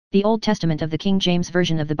The Old Testament of the King James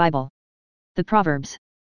Version of the Bible. The Proverbs.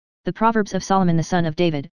 The Proverbs of Solomon the son of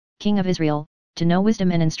David, king of Israel, to know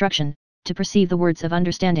wisdom and instruction, to perceive the words of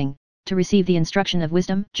understanding, to receive the instruction of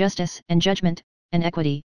wisdom, justice, and judgment, and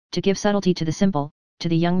equity, to give subtlety to the simple, to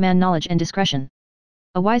the young man knowledge and discretion.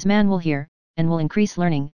 A wise man will hear, and will increase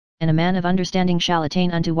learning, and a man of understanding shall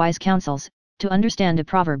attain unto wise counsels, to understand a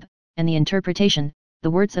proverb, and the interpretation,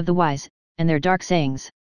 the words of the wise, and their dark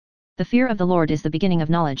sayings. The fear of the Lord is the beginning of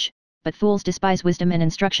knowledge, but fools despise wisdom and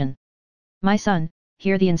instruction. My son,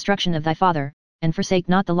 hear the instruction of thy father, and forsake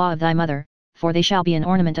not the law of thy mother, for they shall be an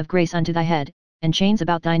ornament of grace unto thy head, and chains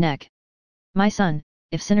about thy neck. My son,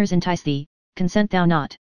 if sinners entice thee, consent thou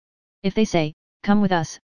not. If they say, Come with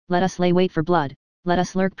us, let us lay wait for blood, let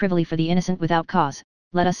us lurk privily for the innocent without cause,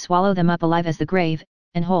 let us swallow them up alive as the grave,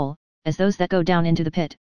 and whole, as those that go down into the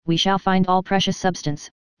pit, we shall find all precious substance,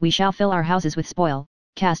 we shall fill our houses with spoil,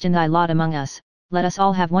 cast in thy lot among us, let us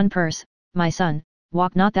all have one purse, my son,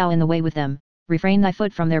 walk not thou in the way with them, refrain thy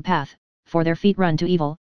foot from their path, for their feet run to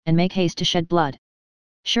evil, and make haste to shed blood.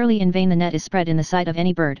 Surely in vain the net is spread in the sight of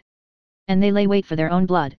any bird. And they lay wait for their own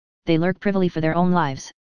blood, they lurk privily for their own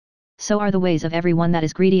lives. So are the ways of every one that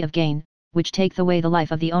is greedy of gain, which take away the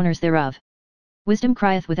life of the owners thereof. Wisdom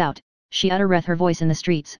crieth without, she uttereth her voice in the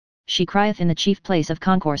streets, she crieth in the chief place of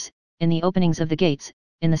concourse, in the openings of the gates,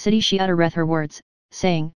 in the city she uttereth her words,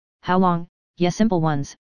 saying, How long, ye simple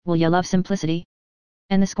ones, will ye love simplicity?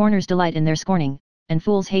 And the scorners delight in their scorning, and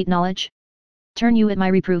fools hate knowledge? Turn you at my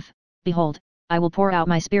reproof, behold, I will pour out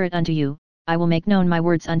my spirit unto you, I will make known my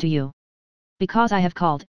words unto you. Because I have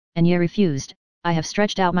called, and ye refused, I have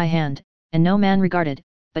stretched out my hand, and no man regarded,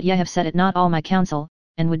 but ye have set at naught all my counsel,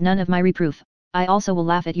 and would none of my reproof. I also will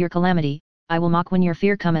laugh at your calamity, I will mock when your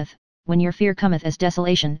fear cometh as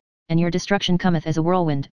desolation, and your destruction cometh as a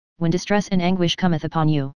whirlwind, when distress and anguish cometh upon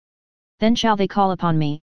you. Then shall they call upon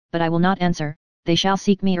me, but I will not answer, they shall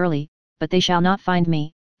seek me early, but they shall not find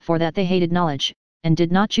me, for that they hated knowledge, and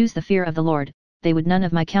did not choose the fear of the Lord, they would none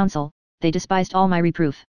of my counsel, they despised all my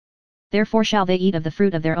reproof. Therefore shall they eat of the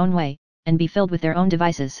fruit of their own way, and be filled with their own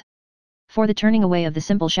devices. For the turning away of the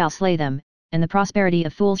simple shall slay them, and the prosperity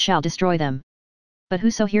of fools shall destroy them. But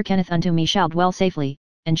whoso hearkeneth unto me shall dwell safely,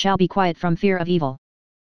 and shall be quiet from fear of evil.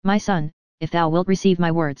 My son, if thou wilt receive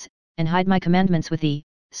my words, and hide my commandments with thee,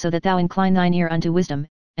 so that thou incline thine ear unto wisdom,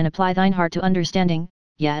 and apply thine heart to understanding,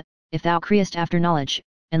 yet, if thou criest after knowledge,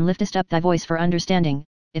 and liftest up thy voice for understanding,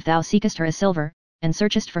 if thou seekest her as silver, and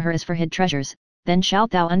searchest for her as for hid treasures, then shalt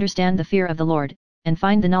thou understand the fear of the Lord, and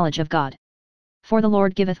find the knowledge of God. For the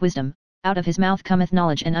Lord giveth wisdom, out of his mouth cometh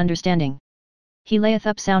knowledge and understanding. He layeth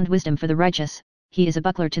up sound wisdom for the righteous, he is a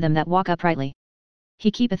buckler to them that walk uprightly. He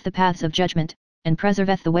keepeth the paths of judgment, and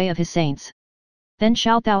preserveth the way of his saints. Then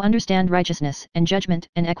shalt thou understand righteousness and judgment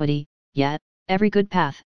and equity, yet, every good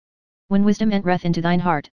path. When wisdom entereth into thine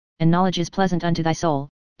heart, and knowledge is pleasant unto thy soul,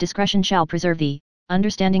 discretion shall preserve thee,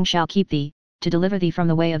 understanding shall keep thee, to deliver thee from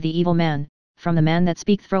the way of the evil man, from the man that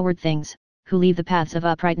speaketh froward things, who leave the paths of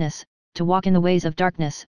uprightness, to walk in the ways of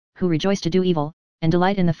darkness, who rejoice to do evil, and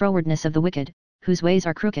delight in the frowardness of the wicked, whose ways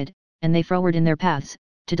are crooked, and they froward in their paths,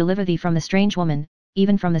 to deliver thee from the strange woman,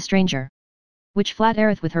 even from the stranger, which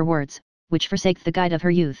flattereth with her words, which forsaketh the guide of her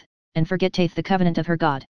youth, and forgetteth the covenant of her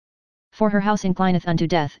God. For her house inclineth unto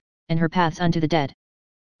death, and her paths unto the dead.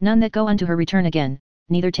 None that go unto her return again,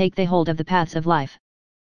 neither take they hold of the paths of life.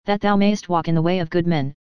 That thou mayest walk in the way of good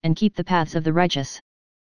men, and keep the paths of the righteous.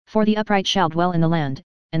 For the upright shall dwell in the land,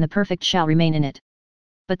 and the perfect shall remain in it.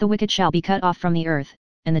 But the wicked shall be cut off from the earth,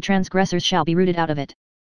 and the transgressors shall be rooted out of it.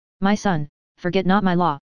 My son, forget not my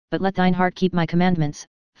law, but let thine heart keep my commandments,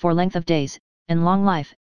 for length of days, and long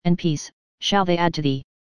life, and peace, shall they add to thee.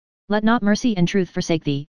 Let not mercy and truth forsake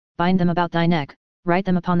thee, bind them about thy neck, write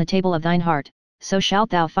them upon the table of thine heart, so shalt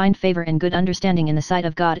thou find favor and good understanding in the sight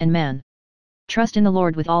of God and man. Trust in the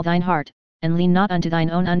Lord with all thine heart, and lean not unto thine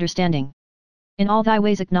own understanding. In all thy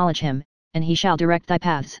ways acknowledge him, and he shall direct thy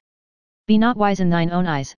paths. Be not wise in thine own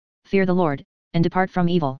eyes, fear the Lord, and depart from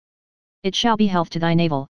evil. It shall be health to thy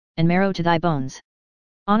navel, and marrow to thy bones.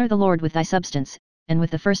 Honor the Lord with thy substance, and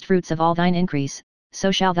with the firstfruits of all thine increase,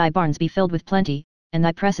 so shall thy barns be filled with plenty, and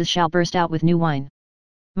thy presses shall burst out with new wine.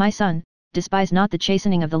 My son, despise not the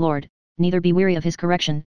chastening of the Lord, neither be weary of his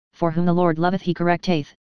correction, for whom the Lord loveth he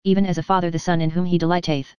correcteth, even as a father the son in whom he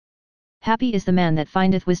delighteth. Happy is the man that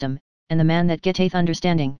findeth wisdom, and the man that getteth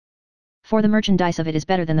understanding. For the merchandise of it is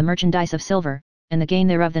better than the merchandise of silver, and the gain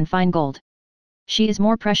thereof than fine gold. She is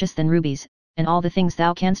more precious than rubies, and all the things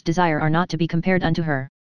thou canst desire are not to be compared unto her.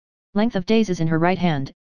 Length of days is in her right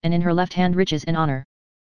hand, and in her left hand riches and honor.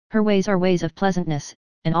 Her ways are ways of pleasantness,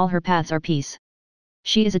 and all her paths are peace.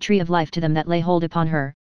 She is a tree of life to them that lay hold upon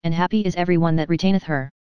her, and happy is every one that retaineth her.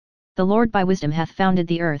 The Lord by wisdom hath founded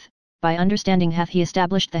the earth, by understanding hath he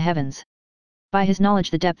established the heavens. By his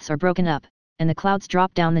knowledge the depths are broken up, and the clouds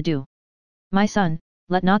drop down the dew. My son,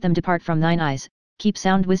 let not them depart from thine eyes, keep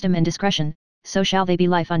sound wisdom and discretion, so shall they be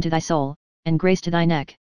life unto thy soul, and grace to thy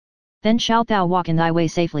neck. Then shalt thou walk in thy way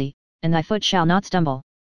safely, and thy foot shall not stumble.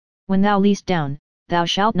 When thou liest down, thou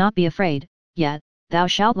shalt not be afraid, yet, thou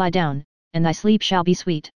shalt lie down, and thy sleep shall be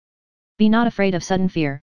sweet. Be not afraid of sudden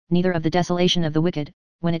fear, neither of the desolation of the wicked,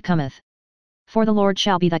 when it cometh. For the Lord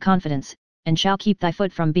shall be thy confidence, and shall keep thy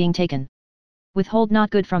foot from being taken. Withhold not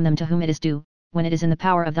good from them to whom it is due, when it is in the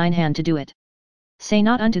power of thine hand to do it. Say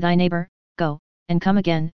not unto thy neighbor, Go, and come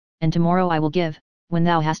again, and tomorrow I will give, when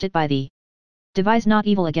thou hast it by thee. Devise not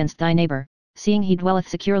evil against thy neighbor, seeing he dwelleth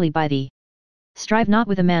securely by thee. Strive not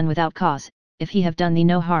with a man without cause, if he have done thee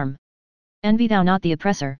no harm. Envy thou not the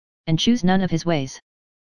oppressor, and choose none of his ways.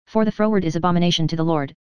 For the froward is abomination to the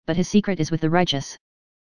Lord, but his secret is with the righteous.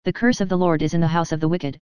 The curse of the Lord is in the house of the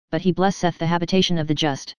wicked, but he blesseth the habitation of the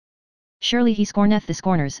just. Surely he scorneth the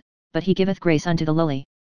scorners, but he giveth grace unto the lowly.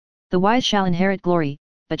 The wise shall inherit glory,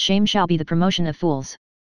 but shame shall be the promotion of fools.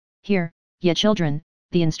 Hear, ye children,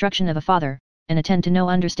 the instruction of a father, and attend to no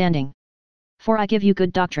understanding. For I give you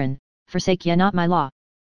good doctrine, forsake ye not my law.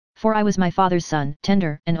 For I was my father's son,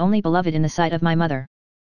 tender and only beloved in the sight of my mother.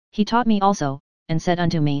 He taught me also, and said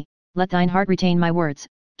unto me, Let thine heart retain my words,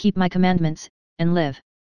 keep my commandments, and live.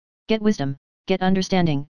 Get wisdom, get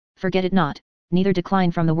understanding, forget it not, neither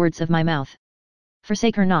decline from the words of my mouth.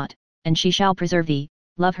 Forsake her not, and she shall preserve thee,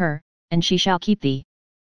 love her, and she shall keep thee.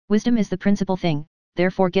 Wisdom is the principal thing,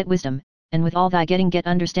 therefore get wisdom, and with all thy getting get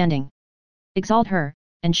understanding. Exalt her,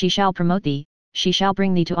 and she shall promote thee, she shall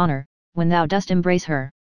bring thee to honor, when thou dost embrace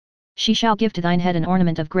her. She shall give to thine head an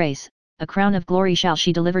ornament of grace, a crown of glory shall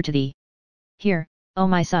she deliver to thee. Hear, O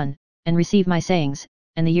my son, and receive my sayings,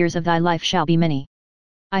 and the years of thy life shall be many.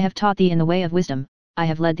 I have taught thee in the way of wisdom, I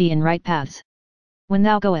have led thee in right paths. When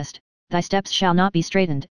thou goest, thy steps shall not be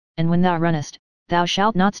straitened, and when thou runnest, thou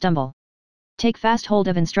shalt not stumble. Take fast hold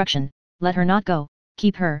of instruction, let her not go,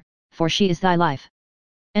 keep her, for she is thy life.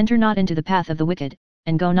 Enter not into the path of the wicked,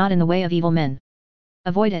 and go not in the way of evil men.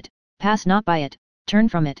 Avoid it, pass not by it, turn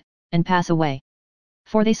from it, and pass away.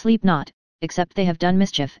 For they sleep not, except they have done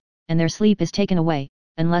mischief, and their sleep is taken away,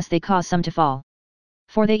 unless they cause some to fall.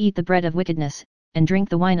 For they eat the bread of wickedness, and drink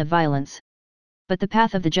the wine of violence. But the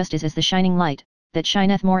path of the just is as the shining light, that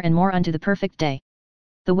shineth more and more unto the perfect day.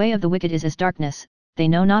 The way of the wicked is as darkness, they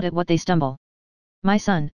know not at what they stumble. My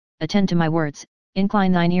son, attend to my words,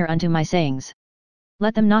 incline thine ear unto my sayings.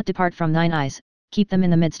 Let them not depart from thine eyes, keep them in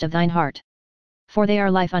the midst of thine heart. For they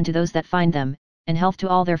are life unto those that find them, and health to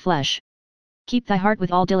all their flesh. Keep thy heart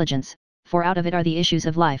with all diligence, for out of it are the issues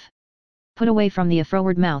of life. Put away from thee a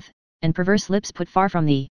froward mouth, and perverse lips put far from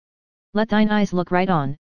thee. Let thine eyes look right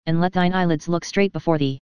on, and let thine eyelids look straight before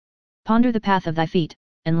thee. Ponder the path of thy feet,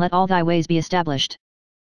 and let all thy ways be established.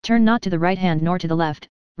 Turn not to the right hand nor to the left,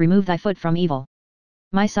 remove thy foot from evil.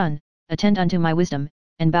 My son, attend unto my wisdom,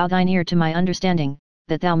 and bow thine ear to my understanding,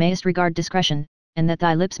 that thou mayest regard discretion, and that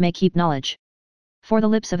thy lips may keep knowledge. For the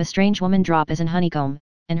lips of a strange woman drop as an honeycomb,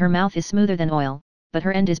 and her mouth is smoother than oil, but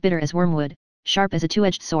her end is bitter as wormwood, sharp as a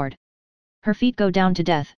two-edged sword. Her feet go down to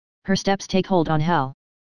death, her steps take hold on hell.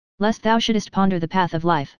 Lest thou shouldest ponder the path of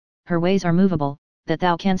life, her ways are movable, that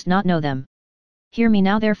thou canst not know them. Hear me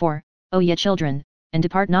now therefore, O ye children, and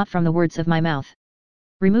depart not from the words of my mouth.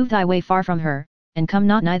 Remove thy way far from her, and come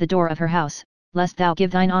not nigh the door of her house, lest thou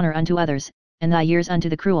give thine honor unto others, and thy years unto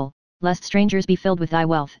the cruel, lest strangers be filled with thy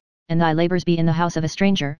wealth, and thy labors be in the house of a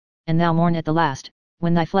stranger, and thou mourn at the last,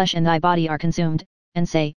 when thy flesh and thy body are consumed, and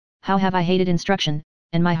say, How have I hated instruction,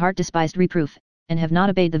 and my heart despised reproof, and have not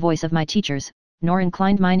obeyed the voice of my teachers, nor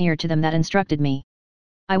inclined mine ear to them that instructed me.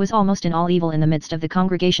 I was almost in all evil in the midst of the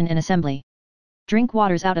congregation and assembly. Drink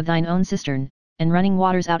waters out of thine own cistern, and running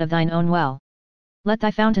waters out of thine own well. Let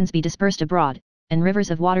thy fountains be dispersed abroad, and rivers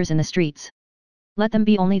of waters in the streets. Let them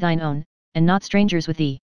be only thine own, and not strangers with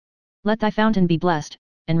thee. Let thy fountain be blessed,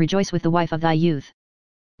 and rejoice with the wife of thy youth.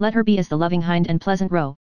 Let her be as the loving hind and pleasant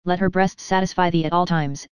roe, let her breasts satisfy thee at all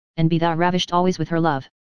times, and be thou ravished always with her love.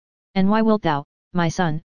 And why wilt thou, my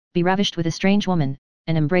son, be ravished with a strange woman,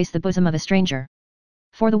 and embrace the bosom of a stranger?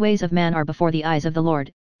 For the ways of man are before the eyes of the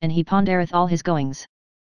Lord, and he pondereth all his goings.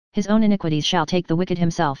 His own iniquities shall take the wicked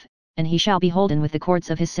himself, and he shall be holden with the cords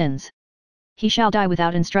of his sins. He shall die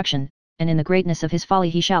without instruction, and in the greatness of his folly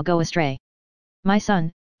he shall go astray. My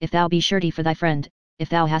son, if thou be surety for thy friend, if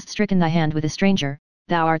thou hast stricken thy hand with a stranger,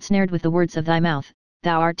 thou art snared with the words of thy mouth,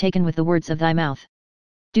 thou art taken with the words of thy mouth.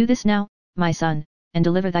 Do this now, my son, and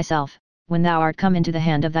deliver thyself, when thou art come into the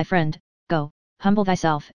hand of thy friend, go, Humble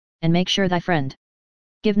thyself, and make sure thy friend.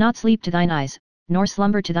 Give not sleep to thine eyes, nor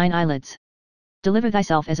slumber to thine eyelids. Deliver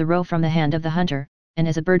thyself as a roe from the hand of the hunter, and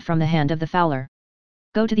as a bird from the hand of the fowler.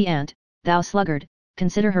 Go to the ant, thou sluggard,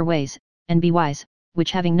 consider her ways, and be wise,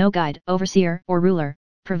 which having no guide, overseer, or ruler,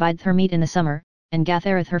 provideth her meat in the summer, and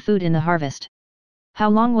gathereth her food in the harvest. How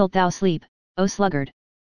long wilt thou sleep, O sluggard?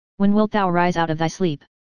 When wilt thou rise out of thy sleep?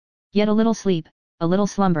 Yet a little sleep, a little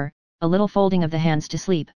slumber, a little folding of the hands to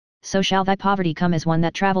sleep, so shall thy poverty come as one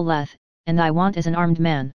that travelleth, and thy want as an armed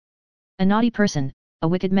man. A naughty person, a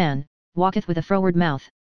wicked man, walketh with a froward mouth.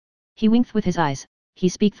 He winketh with his eyes, he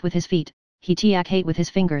speaketh with his feet, he teach hate with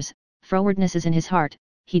his fingers, frowardness is in his heart,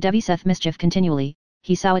 he deviseth mischief continually,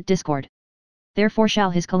 he soweth discord. Therefore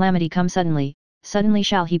shall his calamity come suddenly, suddenly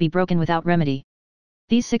shall he be broken without remedy.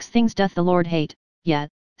 These 6 things doth the Lord hate, yet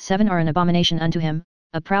 7 are an abomination unto him,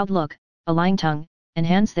 a proud look, a lying tongue, and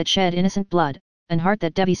hands that shed innocent blood, an heart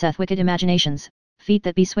that deviseth wicked imaginations, feet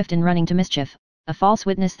that be swift in running to mischief, a false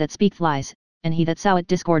witness that speaketh lies, and he that soweth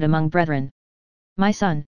discord among brethren. My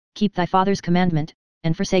son, keep thy father's commandment,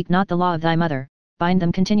 and forsake not the law of thy mother, bind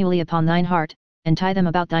them continually upon thine heart, and tie them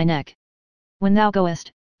about thy neck. When thou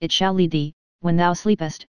goest, it shall lead thee, when thou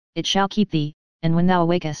sleepest, it shall keep thee, and when thou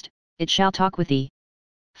awakest, it shall talk with thee.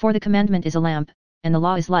 For the commandment is a lamp, and the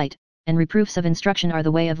law is light, and reproofs of instruction are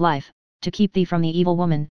the way of life, to keep thee from the evil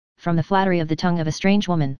woman, from the flattery of the tongue of a strange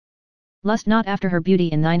woman. Lust not after her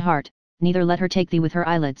beauty in thine heart, neither let her take thee with her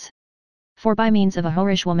eyelids. For by means of a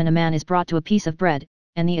whorish woman a man is brought to a piece of bread,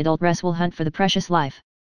 and the adulteress will hunt for the precious life.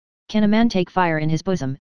 Can a man take fire in his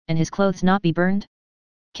bosom, and his clothes not be burned?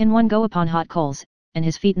 Can one go upon hot coals, and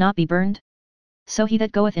his feet not be burned? So he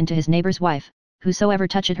that goeth into his neighbour's wife, whosoever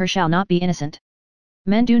toucheth her shall not be innocent.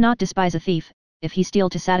 Men do not despise a thief, if he steal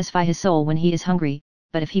to satisfy his soul when he is hungry,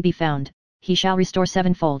 but if he be found, he shall restore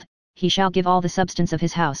 7-fold, he shall give all the substance of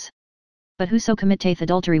his house. But whoso committeth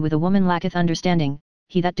adultery with a woman lacketh understanding,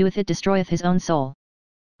 he that doeth it destroyeth his own soul.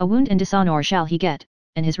 A wound and dishonour shall he get,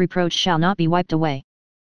 and his reproach shall not be wiped away.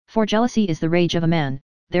 For jealousy is the rage of a man,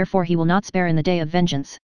 therefore he will not spare in the day of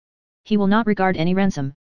vengeance. He will not regard any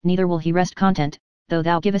ransom, neither will he rest content, though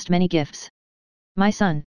thou givest many gifts. My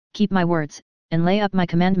son, keep my words, and lay up my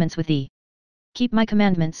commandments with thee. Keep my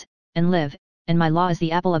commandments, and live, and my law is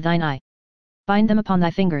the apple of thine eye. Bind them upon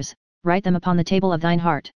thy fingers, write them upon the table of thine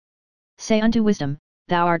heart. Say unto wisdom,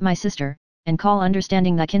 thou art my sister, and call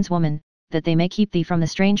understanding thy kinswoman, that they may keep thee from the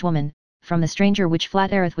strange woman, from the stranger which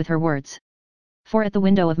flattereth with her words. For at the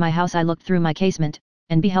window of my house I looked through my casement,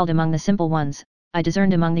 and beheld among the simple ones, I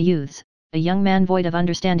discerned among the youths, a young man void of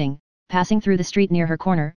understanding, passing through the street near her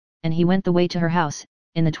corner, and he went the way to her house,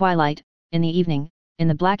 in the twilight, in the evening, in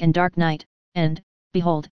the black and dark night, and,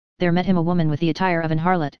 behold, there met him a woman with the attire of an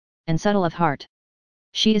harlot, and subtle of heart.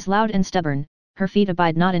 She is loud and stubborn, her feet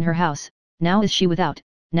abide not in her house, now is she without,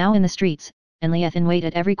 now in the streets, and lieth in wait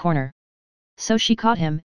at every corner. So she caught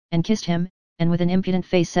him, and kissed him, and with an impudent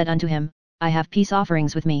face said unto him, I have peace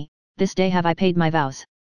offerings with me, this day have I paid my vows.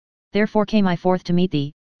 Therefore came I forth to meet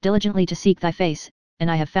thee, diligently to seek thy face,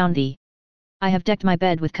 and I have found thee. I have decked my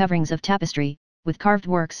bed with coverings of tapestry, with carved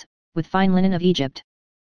works, with fine linen of Egypt.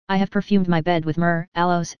 I have perfumed my bed with myrrh,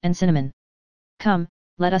 aloes, and cinnamon. Come,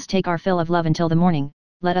 let us take our fill of love until the morning,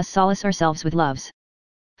 let us solace ourselves with loves.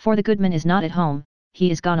 For the goodman is not at home,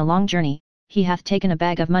 he is gone a long journey, he hath taken a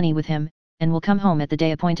bag of money with him, and will come home at the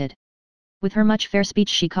day appointed. With her much fair speech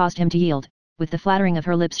she caused him to yield, with the flattering of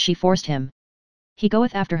her lips she forced him. He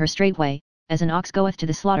goeth after her straightway, as an ox goeth to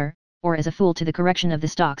the slaughter, or as a fool to the correction of the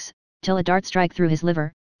stocks, till a dart strike through his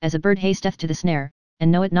liver, as a bird hasteth to the snare,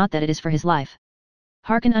 and knoweth not that it is for his life.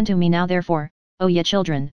 Hearken unto me now therefore, O ye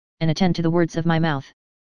children, and attend to the words of my mouth.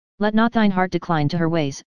 Let not thine heart decline to her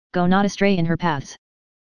ways, go not astray in her paths.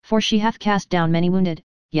 For she hath cast down many wounded,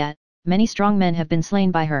 yet, many strong men have been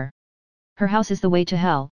slain by her. Her house is the way to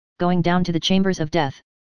hell, going down to the chambers of death.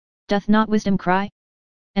 Doth not wisdom cry?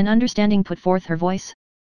 And understanding put forth her voice?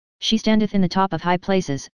 She standeth in the top of high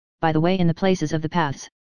places, by the way in the places of the paths.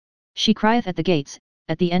 She crieth at the gates,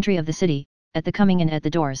 at the entry of the city, at the coming in at the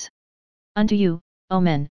doors. Unto you, O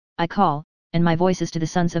men, I call, and my voice is to the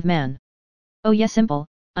sons of man. O ye simple,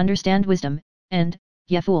 understand wisdom, and,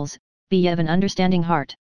 ye fools, be ye of an understanding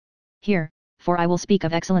heart. Hear, for I will speak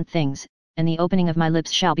of excellent things, and the opening of my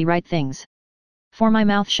lips shall be right things. For my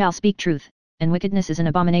mouth shall speak truth, and wickedness is an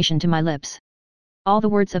abomination to my lips. All the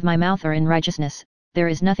words of my mouth are in righteousness, there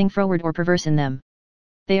is nothing froward or perverse in them.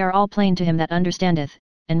 They are all plain to him that understandeth,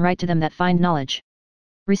 and right to them that find knowledge.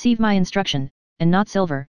 Receive my instruction, and not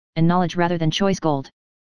silver, and knowledge rather than choice gold.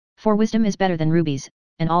 For wisdom is better than rubies,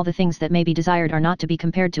 and all the things that may be desired are not to be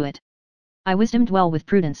compared to it. I wisdom dwell with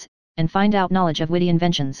prudence, and find out knowledge of witty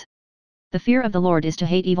inventions. The fear of the Lord is to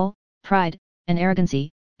hate evil, pride, and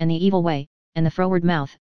arrogancy, and the evil way, and the froward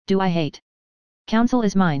mouth, do I hate. Counsel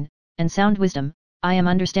is mine, and sound wisdom, I am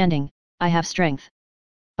understanding, I have strength.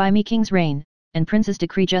 By me kings reign, and princes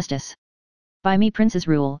decree justice. By me princes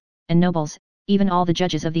rule, and nobles, even all the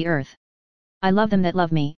judges of the earth. I love them that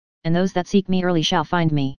love me, and those that seek me early shall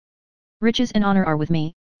find me. Riches and honor are with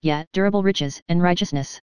me, yet durable riches and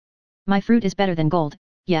righteousness. My fruit is better than gold,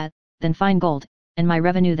 yet, than fine gold, and my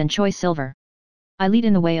revenue than choice silver. I lead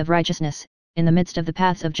in the way of righteousness, in the midst of the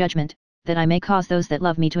paths of judgment, that I may cause those that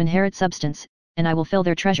love me to inherit substance, and I will fill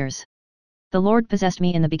their treasures. The Lord possessed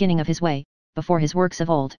me in the beginning of his way, before his works of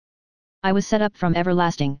old. I was set up from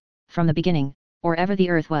everlasting, from the beginning, or ever the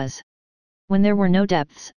earth was. When there were no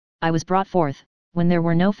depths, I was brought forth, when there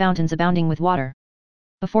were no fountains abounding with water.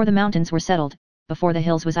 Before the mountains were settled, before the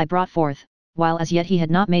hills was I brought forth, while as yet he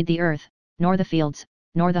had not made the earth, nor the fields,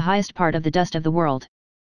 nor the highest part of the dust of the world.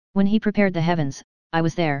 When he prepared the heavens, I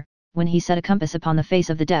was there, when he set a compass upon the face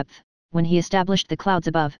of the depth, when he established the clouds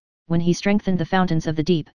above, when he strengthened the fountains of the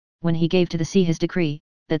deep, when he gave to the sea his decree,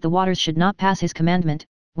 that the waters should not pass his commandment,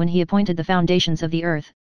 when he appointed the foundations of the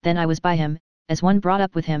earth, then I was by him, as one brought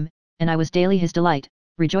up with him, and I was daily his delight,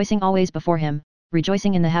 rejoicing always before him,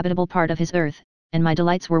 rejoicing in the habitable part of his earth, and my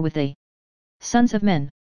delights were with thee. Sons of men.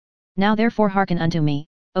 Now therefore hearken unto me,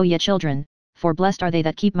 O ye children, for blessed are they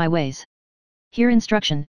that keep my ways. Hear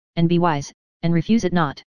instruction, and be wise, and refuse it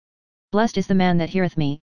not. Blessed is the man that heareth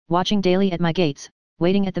me, watching daily at my gates,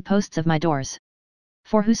 waiting at the posts of my doors.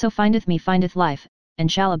 For whoso findeth me findeth life,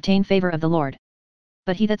 and shall obtain favour of the Lord.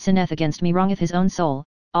 But he that sinneth against me wrongeth his own soul,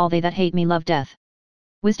 all they that hate me love death.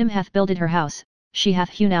 Wisdom hath builded her house, she hath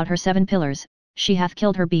hewn out her 7 pillars, she hath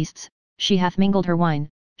killed her beasts, she hath mingled her wine,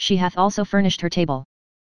 she hath also furnished her table.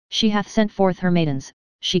 She hath sent forth her maidens,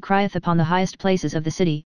 she crieth upon the highest places of the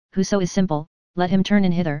city, whoso is simple, let him turn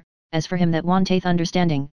in hither, as for him that wanteth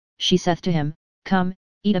understanding, she saith to him, Come,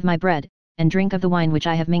 eat of my bread, and drink of the wine which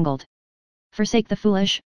I have mingled. Forsake the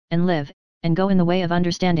foolish, and live, and go in the way of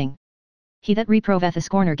understanding. He that reproveth a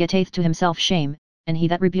scorner getteth to himself shame, and he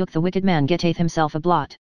that rebuketh the wicked man getteth himself a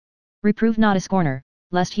blot. Reprove not a scorner,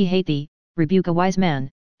 lest he hate thee, rebuke a wise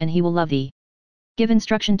man, and he will love thee. Give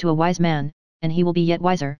instruction to a wise man, and he will be yet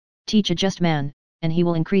wiser, teach a just man, and he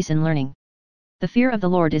will increase in learning. The fear of the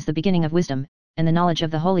Lord is the beginning of wisdom, and the knowledge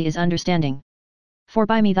of the holy is understanding. For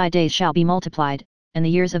by me thy days shall be multiplied, and the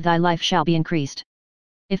years of thy life shall be increased.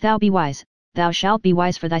 If thou be wise, thou shalt be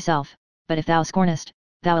wise for thyself, but if thou scornest,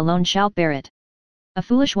 thou alone shalt bear it. A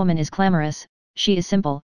foolish woman is clamorous, she is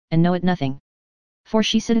simple, and knoweth nothing. For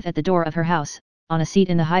she sitteth at the door of her house, on a seat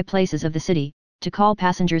in the high places of the city, to call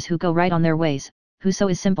passengers who go right on their ways, whoso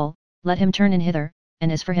is simple, let him turn in hither,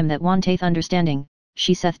 and as for him that wanteth understanding,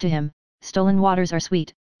 she saith to him, Stolen waters are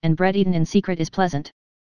sweet, and bread eaten in secret is pleasant.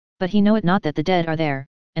 But he knoweth not that the dead are there,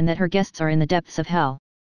 and that her guests are in the depths of hell.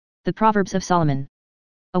 The Proverbs of Solomon.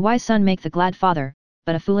 A wise son make the glad father,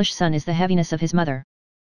 but a foolish son is the heaviness of his mother.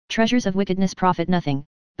 Treasures of wickedness profit nothing,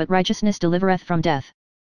 but righteousness delivereth from death.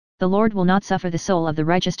 The Lord will not suffer the soul of the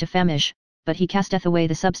righteous to famish, but he casteth away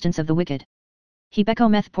the substance of the wicked. He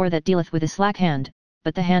becometh poor that dealeth with a slack hand,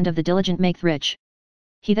 but the hand of the diligent maketh rich.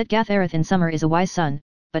 He that gathereth in summer is a wise son,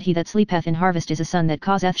 but he that sleepeth in harvest is a son that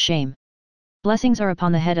causeth shame. Blessings are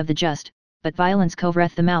upon the head of the just, but violence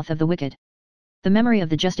covereth the mouth of the wicked. The memory of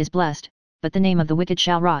the just is blessed, but the name of the wicked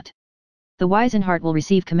shall rot. The wise in heart will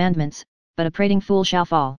receive commandments, but a prating fool shall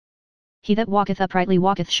fall. He that walketh uprightly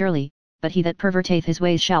walketh surely, but he that perverteth his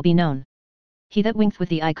ways shall be known. He that winketh with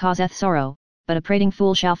the eye causeth sorrow, but a prating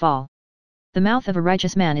fool shall fall. The mouth of a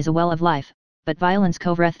righteous man is a well of life, but violence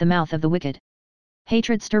covereth the mouth of the wicked.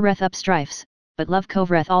 Hatred stirreth up strifes, but love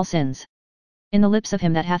covereth all sins. In the lips of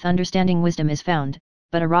him that hath understanding wisdom is found,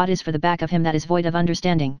 but a rod is for the back of him that is void of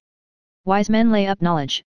understanding. Wise men lay up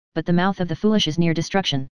knowledge, but the mouth of the foolish is near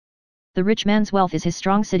destruction. The rich man's wealth is his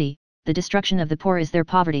strong city, the destruction of the poor is their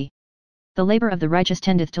poverty. The labor of the righteous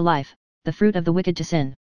tendeth to life, the fruit of the wicked to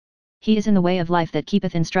sin. He is in the way of life that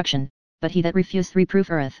keepeth instruction, but he that refuseth reproof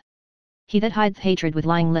erreth. He that hideth hatred with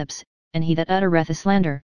lying lips, and he that uttereth a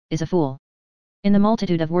slander, is a fool. In the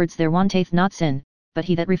multitude of words there wanteth not sin, but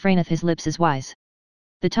he that refraineth his lips is wise.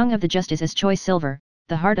 The tongue of the just is as choice silver,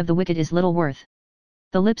 the heart of the wicked is little worth.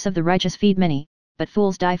 The lips of the righteous feed many, but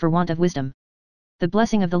fools die for want of wisdom. The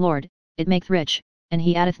blessing of the Lord, it maketh rich, and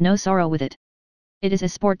he addeth no sorrow with it. It is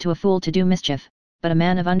as sport to a fool to do mischief, but a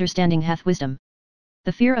man of understanding hath wisdom.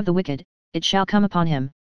 The fear of the wicked, it shall come upon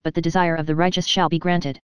him, but the desire of the righteous shall be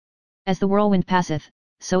granted. As the whirlwind passeth,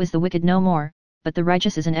 so is the wicked no more, but the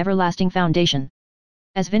righteous is an everlasting foundation.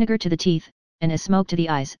 As vinegar to the teeth, and as smoke to the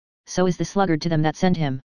eyes, so is the sluggard to them that send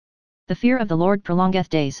him. The fear of the Lord prolongeth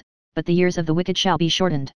days, but the years of the wicked shall be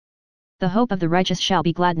shortened. The hope of the righteous shall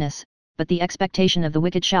be gladness, but the expectation of the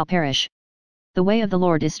wicked shall perish. The way of the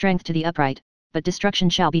Lord is strength to the upright, but destruction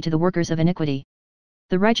shall be to the workers of iniquity.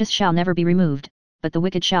 The righteous shall never be removed, but the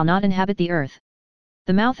wicked shall not inhabit the earth.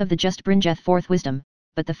 The mouth of the just bringeth forth wisdom,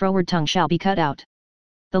 but the froward tongue shall be cut out.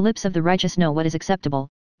 The lips of the righteous know what is acceptable,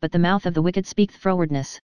 but the mouth of the wicked speaketh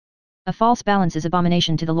frowardness. A false balance is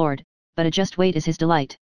abomination to the Lord, but a just weight is his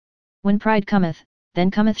delight. When pride cometh, then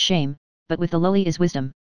cometh shame, but with the lowly is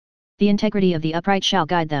wisdom. The integrity of the upright shall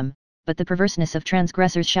guide them, but the perverseness of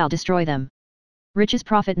transgressors shall destroy them. Riches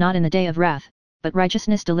profit not in the day of wrath, but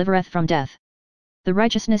righteousness delivereth from death. The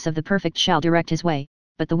righteousness of the perfect shall direct his way,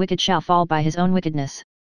 but the wicked shall fall by his own wickedness.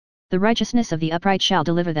 The righteousness of the upright shall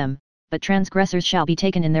deliver them, but transgressors shall be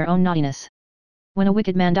taken in their own naughtiness. When a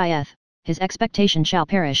wicked man dieth, his expectation shall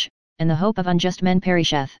perish, and the hope of unjust men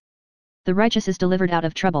perisheth. The righteous is delivered out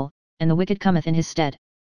of trouble, and the wicked cometh in his stead.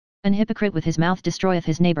 An hypocrite with his mouth destroyeth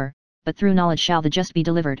his neighbor, but through knowledge shall the just be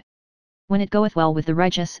delivered. When it goeth well with the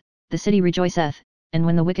righteous, the city rejoiceth, and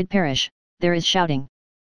when the wicked perish, there is shouting.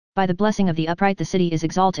 By the blessing of the upright the city is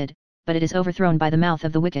exalted, but it is overthrown by the mouth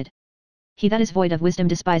of the wicked. He that is void of wisdom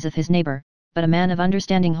despiseth his neighbor, but a man of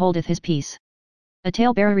understanding holdeth his peace. A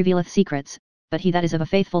talebearer revealeth secrets, but he that is of a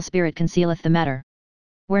faithful spirit concealeth the matter.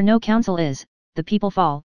 Where no counsel is, the people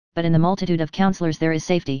fall, but in the multitude of counselors there is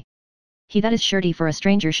safety. He that is surety for a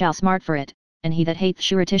stranger shall smart for it, and he that hateth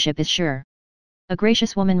suretyship is sure. A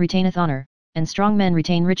gracious woman retaineth honor, and strong men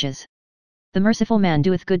retain riches. The merciful man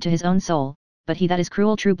doeth good to his own soul, but he that is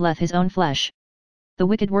cruel troubleth his own flesh. The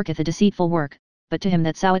wicked worketh a deceitful work, but to him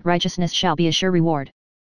that soweth righteousness shall be a sure reward.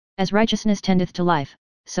 As righteousness tendeth to life,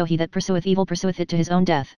 so he that pursueth evil pursueth it to his own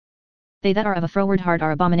death. They that are of a froward heart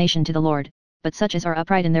are abomination to the Lord, but such as are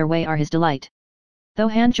upright in their way are his delight. Though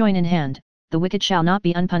hand join in hand, the wicked shall not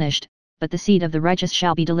be unpunished, but the seed of the righteous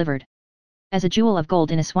shall be delivered. As a jewel of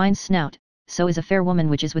gold in a swine's snout, so is a fair woman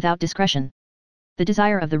which is without discretion. The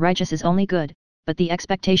desire of the righteous is only good, but the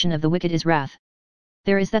expectation of the wicked is wrath.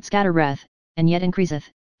 There is that scattereth, and yet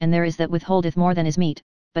increaseth, and there is that withholdeth more than is meet,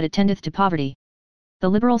 but it tendeth to poverty. The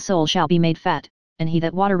liberal soul shall be made fat, and he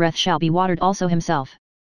that watereth shall be watered also himself.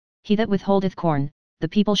 He that withholdeth corn, the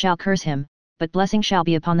people shall curse him, but blessing shall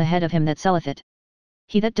be upon the head of him that selleth it.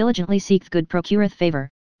 He that diligently seeketh good procureth favour,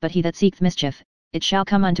 but he that seeketh mischief, it shall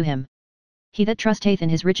come unto him. He that trusteth in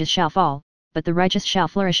his riches shall fall, but the righteous shall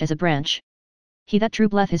flourish as a branch. He that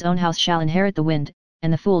troubleth his own house shall inherit the wind,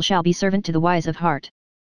 and the fool shall be servant to the wise of heart.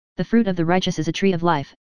 The fruit of the righteous is a tree of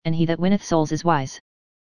life, and he that winneth souls is wise.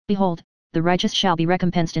 Behold, the righteous shall be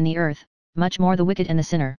recompensed in the earth, much more the wicked and the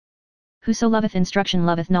sinner. Whoso loveth instruction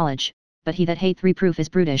loveth knowledge, but he that hateth reproof is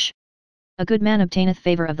brutish. A good man obtaineth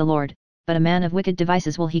favour of the Lord, but a man of wicked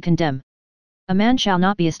devices will he condemn. A man shall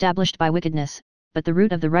not be established by wickedness, but the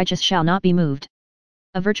root of the righteous shall not be moved.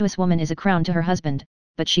 A virtuous woman is a crown to her husband,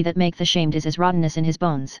 but she that maketh ashamed is as rottenness in his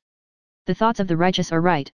bones. The thoughts of the righteous are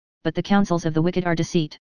right, but the counsels of the wicked are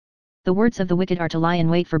deceit. The words of the wicked are to lie in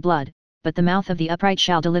wait for blood, but the mouth of the upright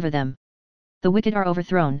shall deliver them. The wicked are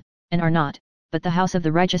overthrown, and are not, but the house of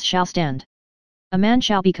the righteous shall stand. A man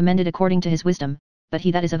shall be commended according to his wisdom, but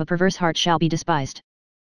he that is of a perverse heart shall be despised.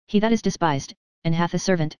 He that is despised, and hath a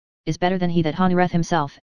servant, is better than he that honoureth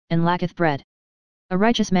himself, and lacketh bread. A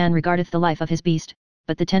righteous man regardeth the life of his beast,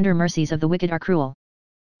 but the tender mercies of the wicked are cruel.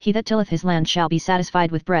 He that tilleth his land shall be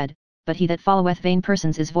satisfied with bread, but he that followeth vain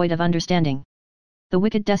persons is void of understanding. The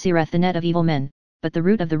wicked desireth the net of evil men, but the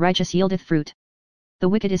root of the righteous yieldeth fruit. The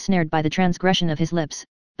wicked is snared by the transgression of his lips,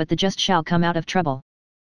 but the just shall come out of trouble.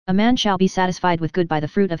 A man shall be satisfied with good by the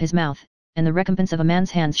fruit of his mouth, and the recompense of a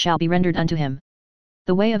man's hands shall be rendered unto him.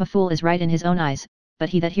 The way of a fool is right in his own eyes, but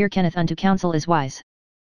he that hearkeneth unto counsel is wise.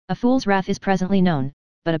 A fool's wrath is presently known,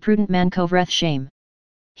 but a prudent man covereth shame.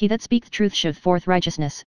 He that speaketh truth sheweth forth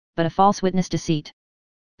righteousness, but a false witness deceit.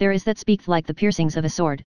 There is that speaketh like the piercings of a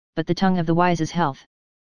sword, but the tongue of the wise is health.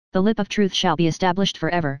 The lip of truth shall be established for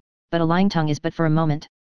ever, but a lying tongue is but for a moment.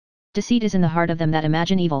 Deceit is in the heart of them that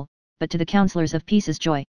imagine evil, but to the counsellors of peace is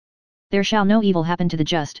joy. There shall no evil happen to the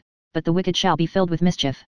just, but the wicked shall be filled with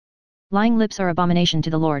mischief. Lying lips are abomination to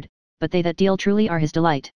the Lord, but they that deal truly are his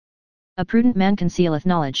delight. A prudent man concealeth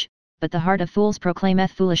knowledge, but the heart of fools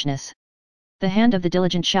proclaimeth foolishness. The hand of the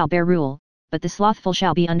diligent shall bear rule, but the slothful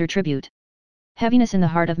shall be under tribute. Heaviness in the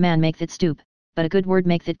heart of man maketh it stoop, but a good word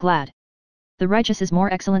maketh it glad. The righteous is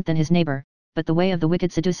more excellent than his neighbour, but the way of the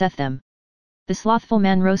wicked seduceth them. The slothful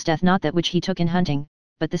man roasteth not that which he took in hunting,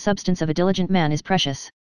 but the substance of a diligent man is precious.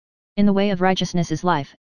 In the way of righteousness is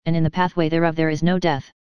life, and in the pathway thereof there is no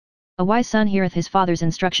death. A wise son heareth his father's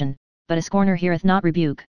instruction, but a scorner heareth not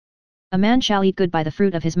rebuke. A man shall eat good by the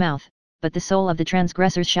fruit of his mouth, but the soul of the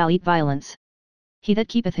transgressors shall eat violence. He that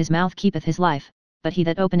keepeth his mouth keepeth his life, but he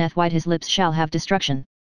that openeth wide his lips shall have destruction.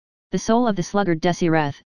 The soul of the sluggard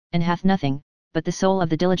desireth, and hath nothing, but the soul of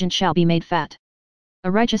the diligent shall be made fat.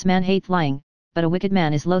 A righteous man hateth lying, but a wicked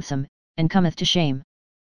man is loathsome, and cometh to shame.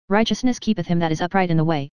 Righteousness keepeth him that is upright in the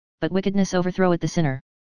way, but wickedness overthroweth the sinner.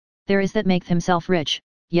 There is that maketh himself rich,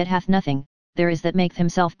 yet hath nothing, there is that maketh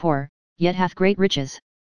himself poor, yet hath great riches.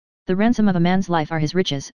 The ransom of a man's life are his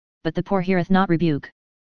riches, but the poor heareth not rebuke.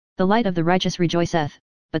 The light of the righteous rejoiceth,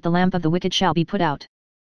 but the lamp of the wicked shall be put out.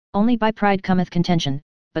 Only by pride cometh contention,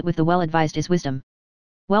 but with the well-advised is wisdom.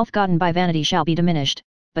 Wealth gotten by vanity shall be diminished,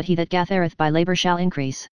 but he that gathereth by labor shall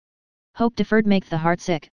increase. Hope deferred maketh the heart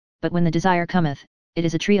sick, but when the desire cometh, it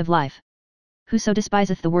is a tree of life. Whoso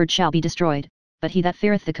despiseth the word shall be destroyed, but he that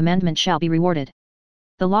feareth the commandment shall be rewarded.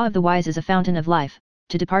 The law of the wise is a fountain of life,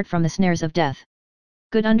 to depart from the snares of death.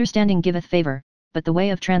 Good understanding giveth favor, but the way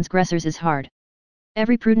of transgressors is hard.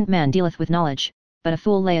 Every prudent man dealeth with knowledge, but a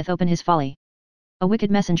fool layeth open his folly. A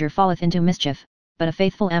wicked messenger falleth into mischief, but a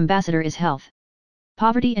faithful ambassador is health.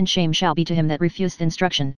 Poverty and shame shall be to him that refuseth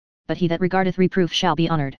instruction, but he that regardeth reproof shall be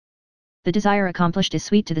honored. The desire accomplished is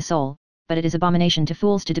sweet to the soul, but it is abomination to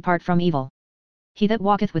fools to depart from evil. He that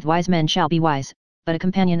walketh with wise men shall be wise, but a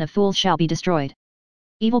companion of fools shall be destroyed.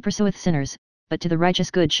 Evil pursueth sinners, but to the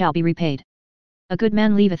righteous good shall be repaid. A good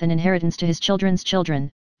man leaveth an inheritance to his children's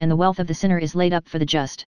children, and the wealth of the sinner is laid up for the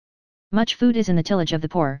just. Much food is in the tillage of the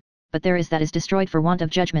poor, but there is that is destroyed for want of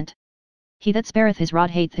judgment. He that spareth his rod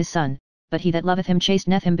hateth his son, but he that loveth him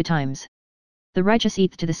chasteneth him betimes. The righteous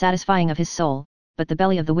eateth to the satisfying of his soul, but the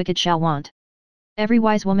belly of the wicked shall want. Every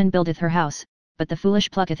wise woman buildeth her house, but the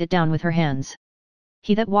foolish plucketh it down with her hands.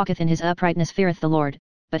 He that walketh in his uprightness feareth the Lord,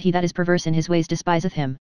 but he that is perverse in his ways despiseth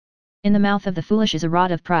him. In the mouth of the foolish is a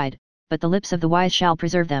rod of pride, but the lips of the wise shall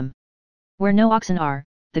preserve them. Where no oxen are,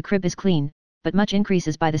 the crib is clean, but much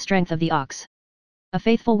increases by the strength of the ox. A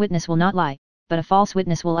faithful witness will not lie, but a false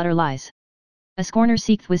witness will utter lies. A scorner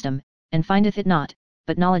seeketh wisdom, and findeth it not,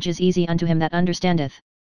 but knowledge is easy unto him that understandeth.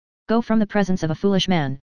 Go from the presence of a foolish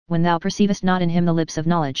man, when thou perceivest not in him the lips of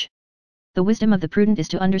knowledge. The wisdom of the prudent is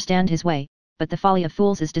to understand his way, but the folly of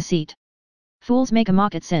fools is deceit. Fools make a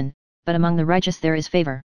mock at sin, but among the righteous there is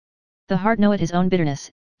favor. The heart knoweth his own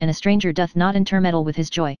bitterness, and a stranger doth not intermeddle with his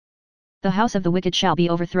joy. The house of the wicked shall be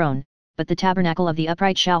overthrown, but the tabernacle of the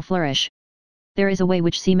upright shall flourish. There is a way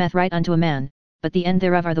which seemeth right unto a man, but the end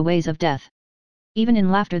thereof are the ways of death. Even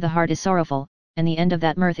in laughter the heart is sorrowful, and the end of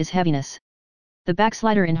that mirth is heaviness. The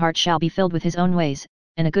backslider in heart shall be filled with his own ways,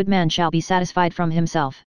 and a good man shall be satisfied from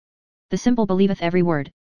himself. The simple believeth every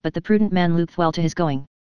word, but the prudent man looketh well to his going.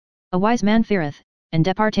 A wise man feareth, and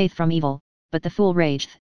departeth from evil, but the fool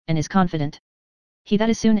rageth, and is confident. He that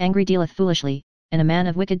is soon angry dealeth foolishly, and a man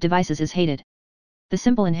of wicked devices is hated. The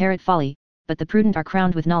simple inherit folly, but the prudent are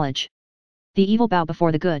crowned with knowledge. The evil bow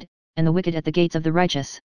before the good, and the wicked at the gates of the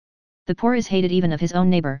righteous. The poor is hated even of his own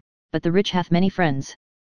neighbor, but the rich hath many friends.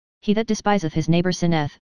 He that despiseth his neighbor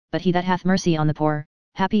sinneth, but he that hath mercy on the poor,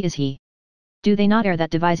 happy is he. Do they not err that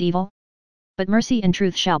devise evil? But mercy and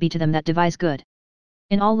truth shall be to them that devise good.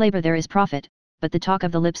 In all labor there is profit, but the talk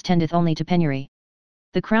of the lips tendeth only to penury.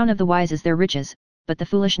 The crown of the wise is their riches, but the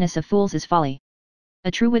foolishness of fools is folly.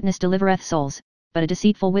 A true witness delivereth souls, but a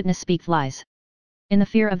deceitful witness speaketh lies. In the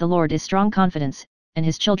fear of the Lord is strong confidence, and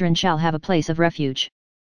his children shall have a place of refuge.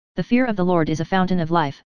 The fear of the Lord is a fountain of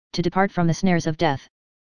life, to depart from the snares of death.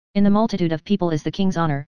 In the multitude of people is the king's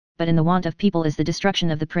honor, but in the want of people is the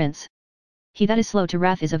destruction of the prince. He that is slow to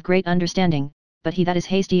wrath is of great understanding, but he that is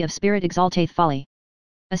hasty of spirit exalteth folly.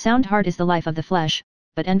 A sound heart is the life of the flesh,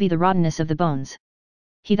 but envy the rottenness of the bones.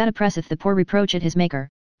 He that oppresseth the poor reproacheth his maker,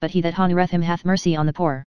 but he that honoureth him hath mercy on the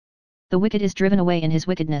poor. The wicked is driven away in his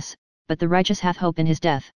wickedness, but the righteous hath hope in his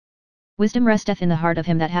death. Wisdom resteth in the heart of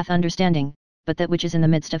him that hath understanding, but that which is in the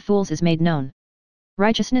midst of fools is made known.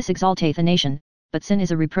 Righteousness exalteth a nation, but sin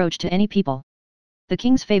is a reproach to any people. The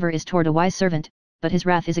king's favour is toward a wise servant, but his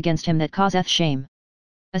wrath is against him that causeth shame.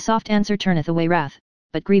 A soft answer turneth away wrath,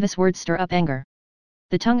 but grievous words stir up anger.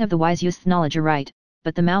 The tongue of the wise useth knowledge aright,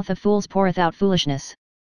 but the mouth of fools poureth out foolishness.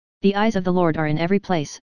 The eyes of the Lord are in every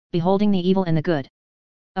place, beholding the evil and the good.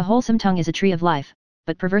 A wholesome tongue is a tree of life,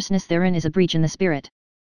 but perverseness therein is a breach in the spirit.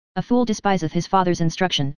 A fool despiseth his father's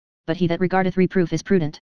instruction, but he that regardeth reproof is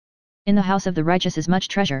prudent. In the house of the righteous is much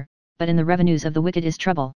treasure, but in the revenues of the wicked is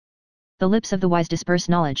trouble. The lips of the wise disperse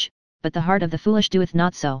knowledge, but the heart of the foolish doeth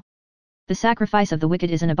not so. The sacrifice of the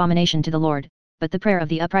wicked is an abomination to the Lord, but the prayer of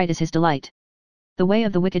the upright is his delight. The way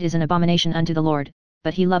of the wicked is an abomination unto the Lord,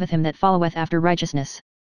 but he loveth him that followeth after righteousness.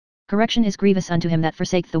 Correction is grievous unto him that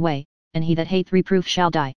forsaketh the way, and he that hateth reproof shall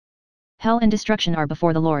die. Hell and destruction are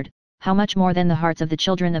before the Lord, how much more than the hearts of the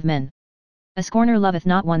children of men? A scorner loveth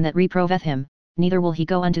not one that reproveth him, neither will he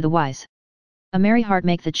go unto the wise. A merry heart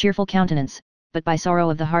maketh a cheerful countenance, but by sorrow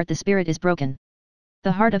of the heart the spirit is broken.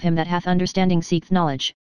 The heart of him that hath understanding seeketh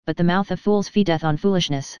knowledge, but the mouth of fools feedeth on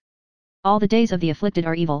foolishness. All the days of the afflicted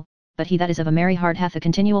are evil, but he that is of a merry heart hath a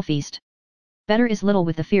continual feast. Better is little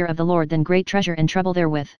with the fear of the Lord than great treasure and trouble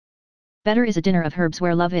therewith. Better is a dinner of herbs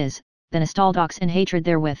where love is, than a stalled ox and hatred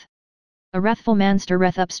therewith. A wrathful man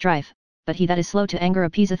stirreth up strife, but he that is slow to anger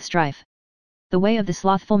appeaseth strife. The way of the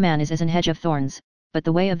slothful man is as an hedge of thorns, but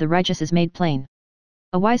the way of the righteous is made plain.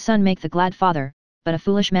 A wise son maketh a glad father, but a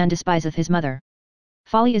foolish man despiseth his mother.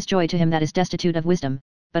 Folly is joy to him that is destitute of wisdom,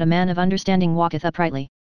 but a man of understanding walketh uprightly.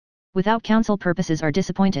 Without counsel purposes are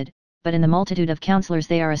disappointed, but in the multitude of counselors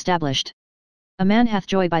they are established. A man hath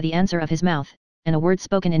joy by the answer of his mouth, and a word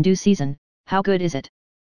spoken in due season, how good is it?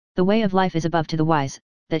 The way of life is above to the wise,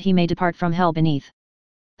 that he may depart from hell beneath.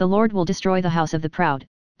 The Lord will destroy the house of the proud,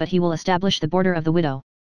 but he will establish the border of the widow.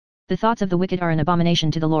 The thoughts of the wicked are an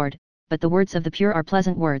abomination to the Lord, but the words of the pure are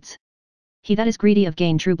pleasant words. He that is greedy of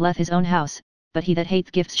gain troubleth his own house, but he that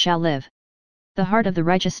hateth gifts shall live. The heart of the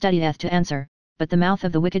righteous studieth to answer, but the mouth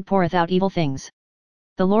of the wicked poureth out evil things.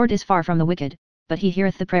 The Lord is far from the wicked, but he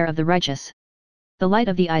heareth the prayer of the righteous. The light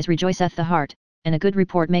of the eyes rejoiceth the heart, and a good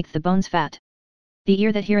report maketh the bones fat. The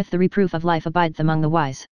ear that heareth the reproof of life abideth among the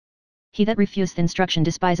wise. He that refuseth instruction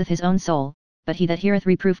despiseth his own soul, but he that heareth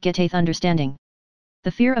reproof getteth understanding.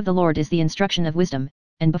 The fear of the Lord is the instruction of wisdom,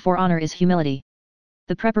 and before honor is humility.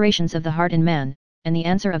 The preparations of the heart in man, and the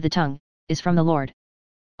answer of the tongue, is from the Lord.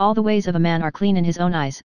 All the ways of a man are clean in his own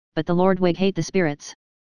eyes, but the Lord hate the spirits.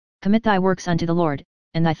 Commit thy works unto the Lord,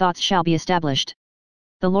 and thy thoughts shall be established.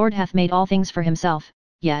 The Lord hath made all things for himself,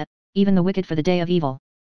 yet, even the wicked for the day of evil.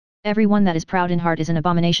 Every one that is proud in heart is an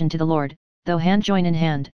abomination to the Lord, though hand join in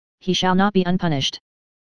hand, he shall not be unpunished.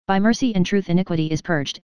 By mercy and truth iniquity is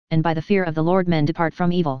purged, and by the fear of the Lord men depart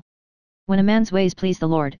from evil. When a man's ways please the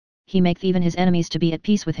Lord, he maketh even his enemies to be at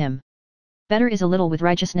peace with him. Better is a little with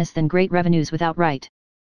righteousness than great revenues without right.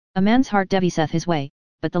 A man's heart deviseth his way,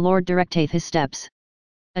 but the Lord directeth his steps.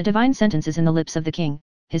 A divine sentence is in the lips of the king,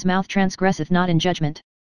 his mouth transgresseth not in judgment.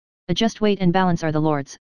 A just weight and balance are the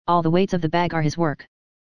Lord's, all the weights of the bag are his work.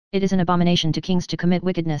 It is an abomination to kings to commit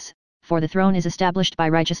wickedness, for the throne is established by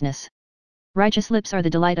righteousness. Righteous lips are the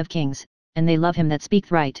delight of kings, and they love him that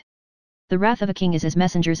speaketh right. The wrath of a king is as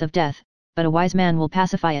messengers of death, but a wise man will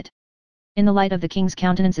pacify it. In the light of the king's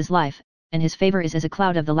countenance is life, and his favor is as a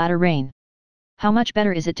cloud of the latter rain. How much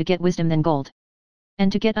better is it to get wisdom than gold?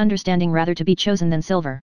 And to get understanding rather to be chosen than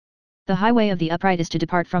silver. The highway of the upright is to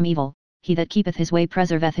depart from evil, he that keepeth his way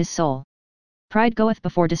preserveth his soul. Pride goeth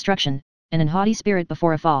before destruction, and an haughty spirit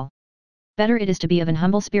before a fall. Better it is to be of an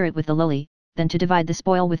humble spirit with the lowly, than to divide the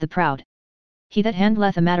spoil with the proud. He that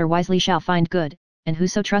handleth a matter wisely shall find good, and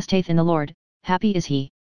whoso trusteth in the Lord, happy is he.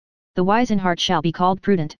 The wise in heart shall be called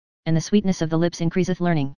prudent, and the sweetness of the lips increaseth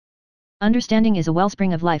learning. Understanding is a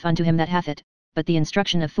wellspring of life unto him that hath it, but the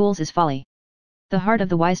instruction of fools is folly. The heart of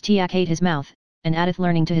the wise teacheth his mouth, and addeth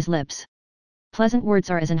learning to his lips. Pleasant words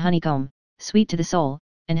are as an honeycomb, sweet to the soul,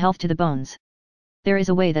 and health to the bones. There is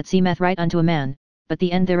a way that seemeth right unto a man, but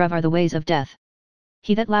the end thereof are the ways of death.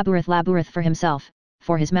 He that laboureth for himself,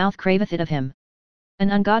 for his mouth craveth it of him.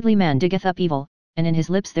 An ungodly man diggeth up evil, and in his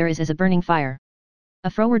lips there is as a burning fire. A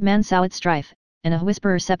froward man soweth strife, and a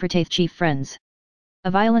whisperer separateth chief friends.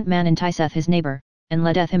 A violent man enticeth his neighbour, and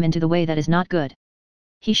leadeth him into the way that is not good.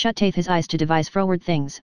 He shutteth his eyes to devise froward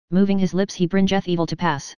things, moving his lips he bringeth evil to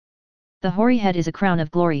pass. The hoary head is a crown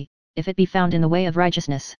of glory, if it be found in the way of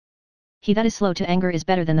righteousness. He that is slow to anger is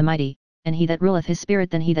better than the mighty, and he that ruleth his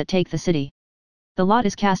spirit than he that taketh the city. The lot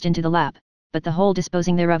is cast into the lap, but the whole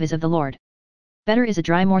disposing thereof is of the Lord. Better is a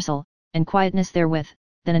dry morsel, and quietness therewith,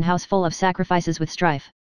 than an house full of sacrifices with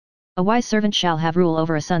strife. A wise servant shall have rule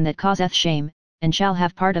over a son that causeth shame, and shall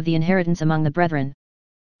have part of the inheritance among the brethren.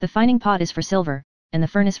 The fining pot is for silver, and the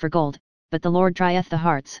furnace for gold, but the Lord trieth the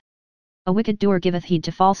hearts. A wicked doer giveth heed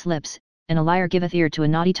to false lips, and a liar giveth ear to a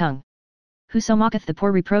naughty tongue. Whoso mocketh the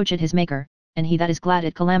poor reproacheth his maker, and he that is glad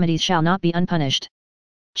at calamities shall not be unpunished.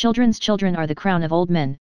 Children's children are the crown of old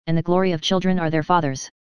men, and the glory of children are their fathers.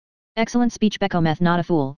 Excellent speech becometh not a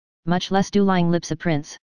fool, much less do lying lips a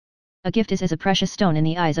prince. A gift is as a precious stone in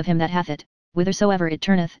the eyes of him that hath it, whithersoever it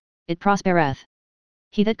turneth, it prospereth.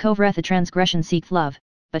 He that covereth a transgression seeketh love,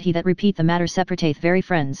 but he that repeateth the matter separateth very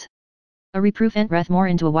friends. A reproof entereth more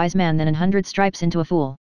into a wise man than 100 stripes into a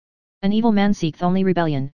fool. An evil man seeketh only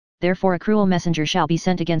rebellion, therefore a cruel messenger shall be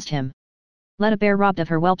sent against him. Let a bear robbed of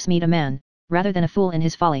her whelps meet a man, rather than a fool in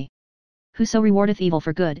his folly. Whoso rewardeth evil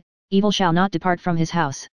for good, evil shall not depart from his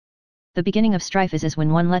house. The beginning of strife is as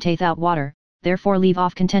when one letteth out water, therefore leave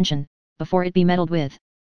off contention, before it be meddled with.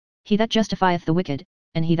 He that justifieth the wicked,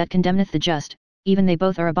 and he that condemneth the just, even they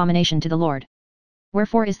both are abomination to the Lord.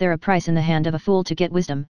 Wherefore is there a price in the hand of a fool to get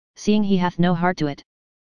wisdom, seeing he hath no heart to it?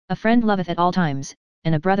 A friend loveth at all times,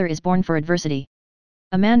 and a brother is born for adversity.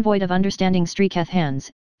 A man void of understanding streaketh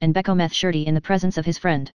hands, and becometh surety in the presence of his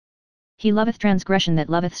friend. He loveth transgression that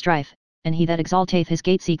loveth strife, and he that exalteth his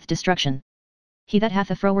gate seeketh destruction. He that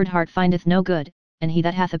hath a froward heart findeth no good, and he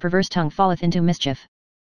that hath a perverse tongue falleth into mischief.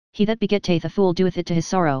 He that begetteth a fool doeth it to his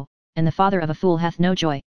sorrow, and the father of a fool hath no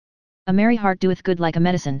joy. A merry heart doeth good like a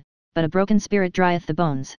medicine, but a broken spirit drieth the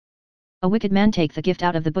bones. A wicked man taketh the gift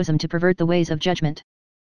out of the bosom to pervert the ways of judgment.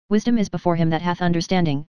 Wisdom is before him that hath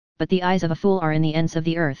understanding, but the eyes of a fool are in the ends of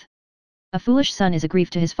the earth. A foolish son is a grief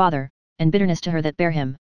to his father, and bitterness to her that bare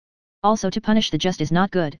him. Also to punish the just is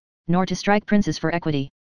not good, nor to strike princes for equity.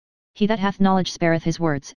 He that hath knowledge spareth his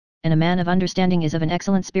words, and a man of understanding is of an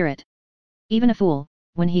excellent spirit. Even a fool,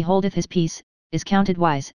 when he holdeth his peace, is counted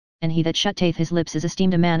wise, and he that shutteth his lips is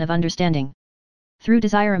esteemed a man of understanding. Through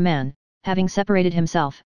desire a man, having separated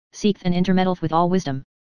himself, seeketh and intermeddleth with all wisdom.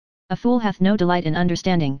 A fool hath no delight in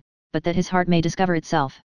understanding, but that his heart may discover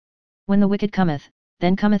itself. When the wicked cometh,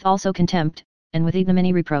 then cometh also contempt, and with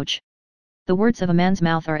ignominy reproach. The words of a man's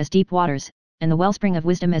mouth are as deep waters, and the wellspring of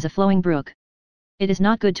wisdom as a flowing brook. It is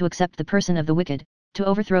not good to accept the person of the wicked, to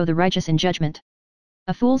overthrow the righteous in judgment.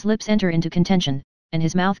 A fool's lips enter into contention, and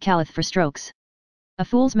his mouth calleth for strokes. A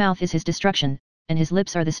fool's mouth is his destruction, and his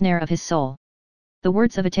lips are the snare of his soul. The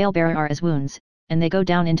words of a talebearer are as wounds, and they go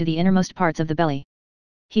down into the innermost parts of the belly.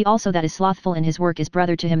 He also that is slothful in his work is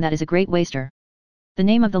brother to him that is a great waster. The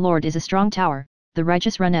name of the Lord is a strong tower, the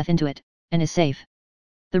righteous runneth into it, and is safe.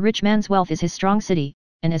 The rich man's wealth is his strong city,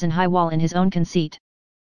 and as an high wall in his own conceit.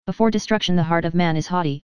 Before destruction the heart of man is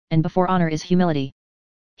haughty, and before honor is humility.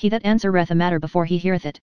 He that answereth a matter before he heareth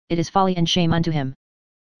it, it is folly and shame unto him.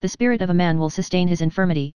 The spirit of a man will sustain his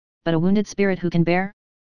infirmity, but a wounded spirit who can bear?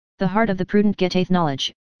 The heart of the prudent getteth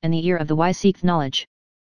knowledge, and the ear of the wise seeketh knowledge.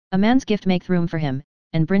 A man's gift maketh room for him,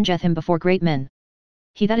 and bringeth him before great men.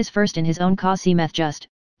 He that is first in his own cause seemeth just,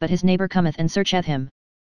 but his neighbor cometh and searcheth him.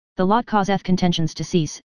 The lot causeth contentions to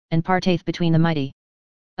cease, and parteth between the mighty.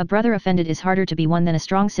 A brother offended is harder to be won than a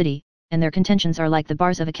strong city, and their contentions are like the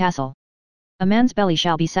bars of a castle. A man's belly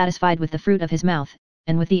shall be satisfied with the fruit of his mouth,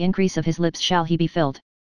 and with the increase of his lips shall he be filled.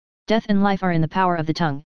 Death and life are in the power of the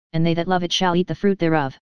tongue, and they that love it shall eat the fruit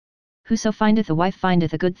thereof. Whoso findeth a wife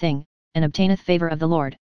findeth a good thing, and obtaineth favor of the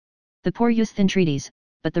Lord. The poor useth entreaties,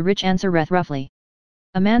 but the rich answereth roughly.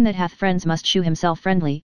 A man that hath friends must shew himself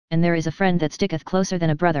friendly, and there is a friend that sticketh closer than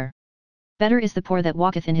a brother. Better is the poor that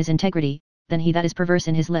walketh in his integrity, than he that is perverse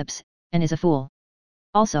in his lips, and is a fool.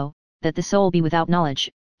 Also, that the soul be without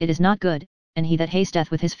knowledge, it is not good, and he that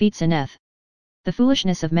hasteth with his feet sinneth. The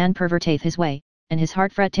foolishness of man perverteth his way, and his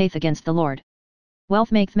heart fretteth against the Lord.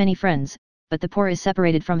 Wealth maketh many friends, but the poor is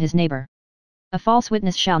separated from his neighbor. A false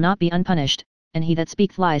witness shall not be unpunished, and he that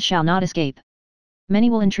speaketh lies shall not escape. Many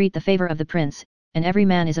will entreat the favor of the prince, and every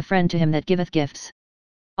man is a friend to him that giveth gifts.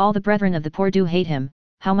 All the brethren of the poor do hate him,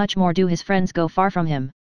 how much more do his friends go far from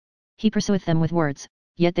him? He pursueth them with words,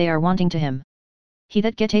 yet they are wanting to him. He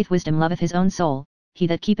that getteth wisdom loveth his own soul, he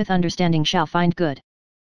that keepeth understanding shall find good.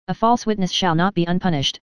 A false witness shall not be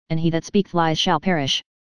unpunished, and he that speaketh lies shall perish.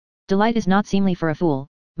 Delight is not seemly for a fool,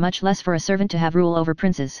 much less for a servant to have rule over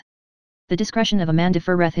princes. The discretion of a man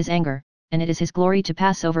deferreth his anger, and it is his glory to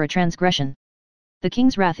pass over a transgression. The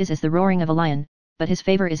king's wrath is as the roaring of a lion, but his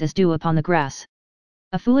favor is as dew upon the grass.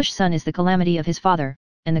 A foolish son is the calamity of his father,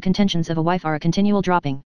 and the contentions of a wife are a continual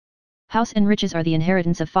dropping. House and riches are the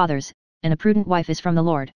inheritance of fathers, and a prudent wife is from the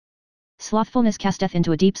Lord. Slothfulness casteth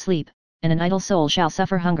into a deep sleep, and an idle soul shall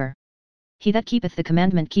suffer hunger. He that keepeth the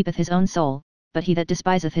commandment keepeth his own soul, but he that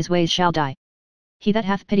despiseth his ways shall die. He that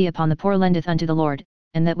hath pity upon the poor lendeth unto the Lord,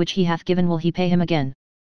 and that which he hath given will he pay him again.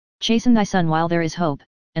 Chasten thy son while there is hope,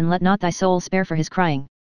 and let not thy soul spare for his crying.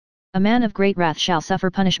 A man of great wrath shall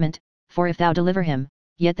suffer punishment, for if thou deliver him,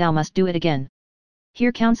 yet thou must do it again.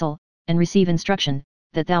 Hear counsel, and receive instruction,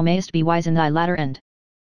 that thou mayest be wise in thy latter end.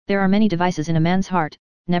 There are many devices in a man's heart,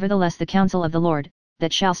 nevertheless the counsel of the Lord,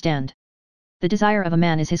 that shall stand. The desire of a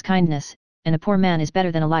man is his kindness, and a poor man is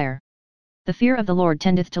better than a liar. The fear of the Lord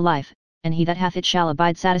tendeth to life, and he that hath it shall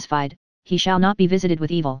abide satisfied, he shall not be visited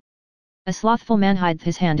with evil. A slothful man hideth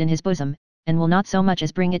his hand in his bosom, and will not so much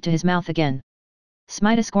as bring it to his mouth again.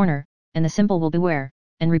 Smite a scorner, and the simple will beware,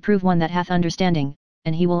 and reprove one that hath understanding,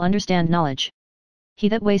 and he will understand knowledge. He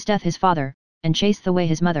that wasteth his father, and chaseth away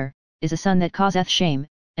his mother, is a son that causeth shame,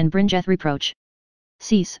 and bringeth reproach.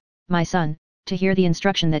 Cease, my son, to hear the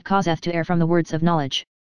instruction that causeth to err from the words of knowledge.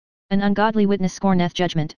 An ungodly witness scorneth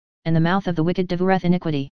judgment, and the mouth of the wicked devoureth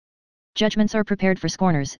iniquity. Judgments are prepared for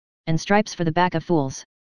scorners, and stripes for the back of fools.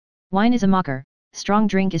 Wine is a mocker, strong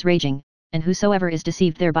drink is raging, and whosoever is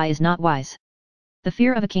deceived thereby is not wise. The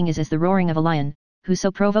fear of a king is as the roaring of a lion, whoso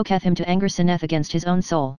provoketh him to anger sinneth against his own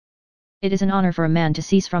soul. It is an honor for a man to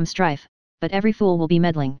cease from strife, but every fool will be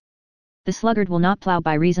meddling. The sluggard will not plough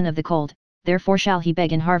by reason of the cold, therefore shall he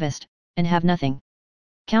beg in harvest, and have nothing.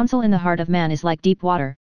 Counsel in the heart of man is like deep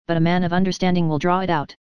water, but a man of understanding will draw it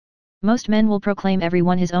out. Most men will proclaim every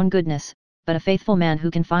one his own goodness, but a faithful man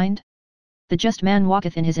who can find? The just man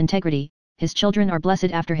walketh in his integrity, his children are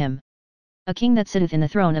blessed after him. A king that sitteth in the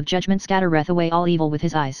throne of judgment scattereth away all evil with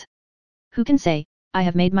his eyes. Who can say, I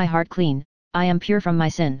have made my heart clean, I am pure from my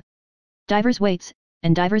sin? Divers weights,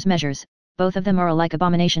 and divers measures, both of them are alike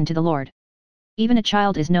abomination to the Lord. Even a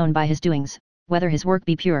child is known by his doings, whether his work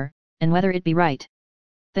be pure, and whether it be right.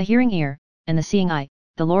 The hearing ear, and the seeing eye,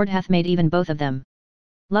 the Lord hath made even both of them.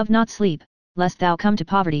 Love not sleep, lest thou come to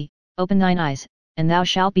poverty, open thine eyes, and thou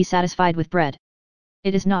shalt be satisfied with bread.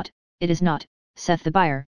 It is not, saith the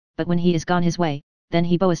buyer, but when he is gone his way, then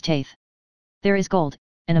he boasteth. There is gold,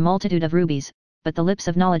 and a multitude of rubies, but the lips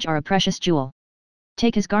of knowledge are a precious jewel.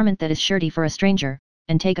 Take his garment that is surety for a stranger,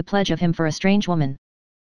 and take a pledge of him for a strange woman.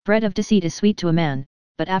 Bread of deceit is sweet to a man,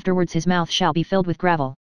 but afterwards his mouth shall be filled with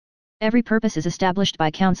gravel. Every purpose is established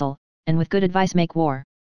by counsel, and with good advice make war.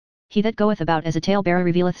 He that goeth about as a talebearer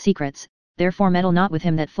revealeth secrets, therefore meddle not with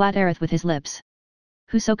him that flattereth with his lips.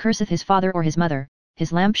 Whoso curseth his father or his mother,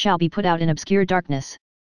 his lamp shall be put out in obscure darkness.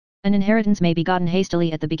 An inheritance may be gotten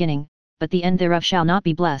hastily at the beginning, but the end thereof shall not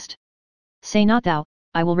be blessed. Say not thou,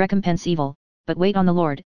 I will recompense evil, but wait on the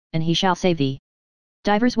Lord, and he shall save thee.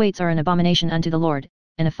 Divers weights are an abomination unto the Lord,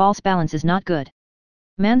 and a false balance is not good.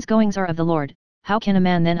 Man's goings are of the Lord, how can a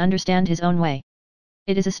man then understand his own way?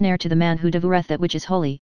 It is a snare to the man who devoureth that which is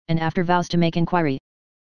holy, and after vows to make inquiry.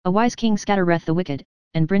 A wise king scattereth the wicked,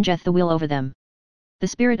 and bringeth the wheel over them. The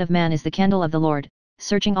spirit of man is the candle of the Lord,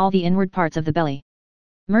 searching all the inward parts of the belly.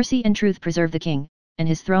 Mercy and truth preserve the king, and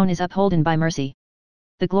his throne is upholden by mercy.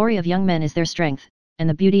 The glory of young men is their strength, and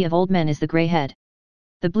the beauty of old men is the grey head.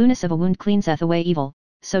 The blueness of a wound cleanseth away evil,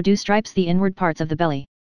 so do stripes the inward parts of the belly.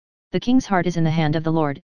 The king's heart is in the hand of the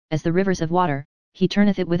Lord, as the rivers of water, he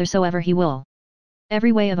turneth it whithersoever he will.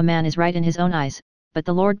 Every way of a man is right in his own eyes, but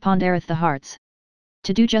the Lord pondereth the hearts.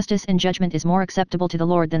 To do justice and judgment is more acceptable to the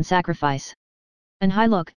Lord than sacrifice. An high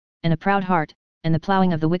look, and a proud heart, and the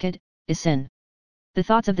ploughing of the wicked, is sin. The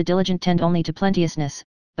thoughts of the diligent tend only to plenteousness,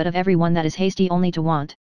 but of every one that is hasty only to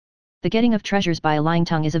want. The getting of treasures by a lying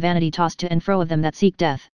tongue is a vanity tossed to and fro of them that seek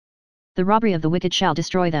death. The robbery of the wicked shall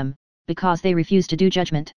destroy them, because they refuse to do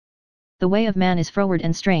judgment. The way of man is froward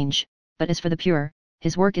and strange, but as for the pure,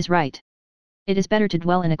 his work is right. It is better to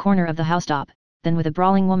dwell in a corner of the housetop, than with a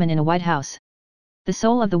brawling woman in a white house. The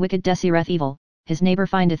soul of the wicked desireth evil, his neighbor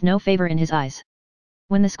findeth no favor in his eyes.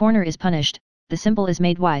 When the scorner is punished, the simple is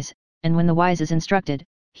made wise, and when the wise is instructed,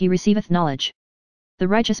 he receiveth knowledge. The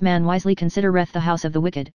righteous man wisely considereth the house of the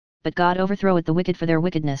wicked, but God overthroweth the wicked for their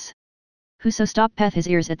wickedness. Whoso stoppeth his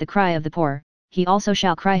ears at the cry of the poor, he also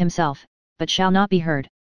shall cry himself, but shall not be heard.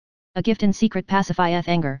 A gift in secret pacifieth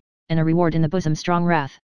anger, and a reward in the bosom strong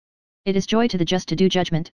wrath. It is joy to the just to do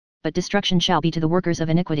judgment, but destruction shall be to the workers of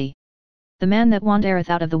iniquity. The man that wandereth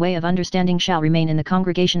out of the way of understanding shall remain in the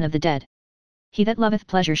congregation of the dead. He that loveth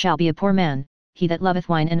pleasure shall be a poor man, he that loveth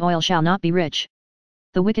wine and oil shall not be rich.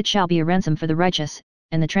 The wicked shall be a ransom for the righteous,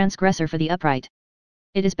 and the transgressor for the upright.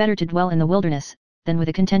 It is better to dwell in the wilderness, than with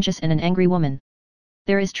a contentious and an angry woman.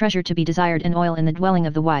 There is treasure to be desired and oil in the dwelling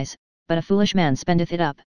of the wise, but a foolish man spendeth it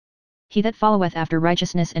up. He that followeth after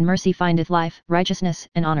righteousness and mercy findeth life, righteousness,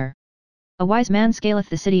 and honor. A wise man scaleth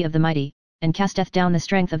the city of the mighty, and casteth down the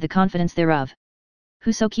strength of the confidence thereof.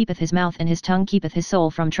 Whoso keepeth his mouth and his tongue keepeth his soul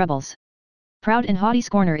from troubles. Proud and haughty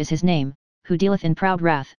scorner is his name, who dealeth in proud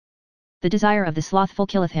wrath. The desire of the slothful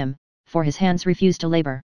killeth him, for his hands refuse to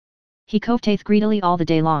labor. He coveteth greedily all the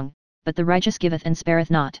day long, but the righteous giveth and spareth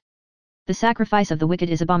not. The sacrifice of the wicked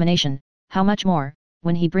is abomination, how much more,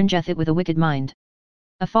 when he bringeth it with a wicked mind.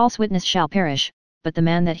 A false witness shall perish, but the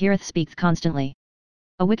man that heareth speaketh constantly.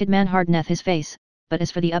 A wicked man hardeneth his face, but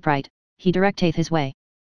as for the upright, he directeth his way.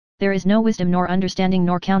 There is no wisdom nor understanding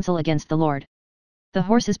nor counsel against the Lord. The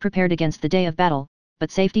horse is prepared against the day of battle,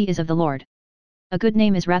 but safety is of the Lord. A good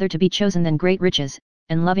name is rather to be chosen than great riches,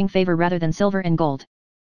 and loving favor rather than silver and gold.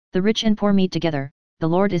 The rich and poor meet together, the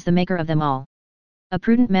Lord is the maker of them all. A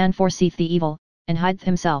prudent man foreseeth the evil, and hideth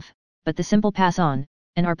himself, but the simple pass on,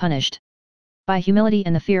 and are punished. By humility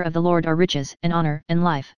and the fear of the Lord are riches and honor and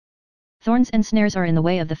life. Thorns and snares are in the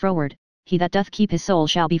way of the froward, he that doth keep his soul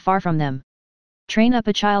shall be far from them. Train up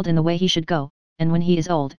a child in the way he should go, and when he is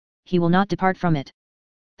old, he will not depart from it.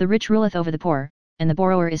 The rich ruleth over the poor, and the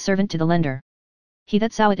borrower is servant to the lender. He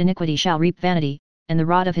that soweth iniquity shall reap vanity, and the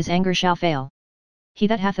rod of his anger shall fail. He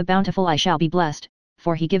that hath a bountiful eye shall be blessed,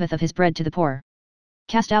 for he giveth of his bread to the poor.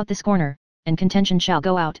 Cast out the scorner, and contention shall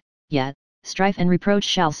go out, yet strife and reproach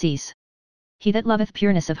shall cease. He that loveth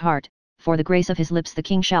pureness of heart, for the grace of his lips the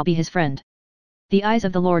king shall be his friend. The eyes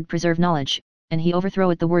of the Lord preserve knowledge, and he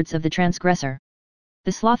overthroweth the words of the transgressor.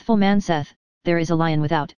 The slothful man saith, There is a lion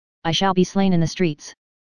without, I shall be slain in the streets.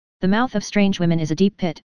 The mouth of strange women is a deep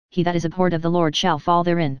pit, he that is abhorred of the Lord shall fall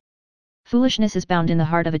therein. Foolishness is bound in the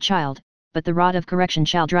heart of a child, but the rod of correction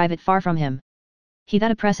shall drive it far from him. He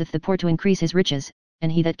that oppresseth the poor to increase his riches,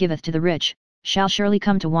 and he that giveth to the rich, shall surely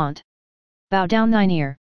come to want. Bow down thine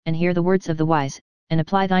ear, and hear the words of the wise, and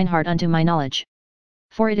apply thine heart unto my knowledge.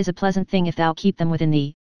 For it is a pleasant thing if thou keep them within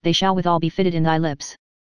thee, they shall withal be fitted in thy lips.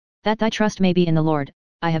 That thy trust may be in the Lord,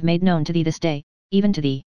 I have made known to thee this day, even to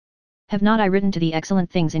thee. Have not I written to thee excellent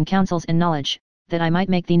things in counsels and knowledge, that I might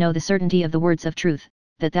make thee know the certainty of the words of truth,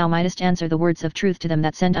 that thou mightest answer the words of truth to them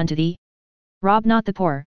that send unto thee? Rob not the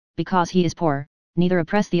poor, because he is poor, neither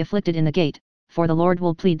oppress the afflicted in the gate, for the Lord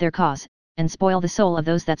will plead their cause, and spoil the soul of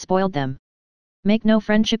those that spoiled them. Make no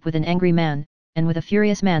friendship with an angry man, and with a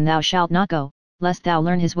furious man thou shalt not go, lest thou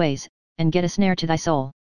learn his ways, and get a snare to thy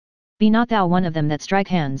soul. Be not thou one of them that strike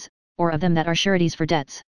hands, or of them that are sureties for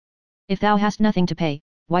debts. If thou hast nothing to pay,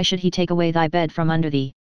 why should he take away thy bed from under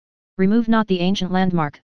thee? Remove not the ancient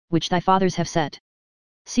landmark, which thy fathers have set.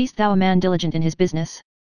 Seest thou a man diligent in his business?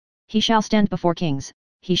 He shall stand before kings,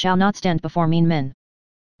 he shall not stand before mean men.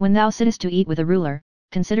 When thou sittest to eat with a ruler,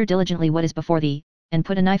 consider diligently what is before thee, and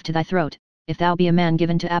put a knife to thy throat, if thou be a man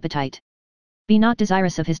given to appetite. Be not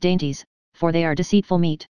desirous of his dainties, for they are deceitful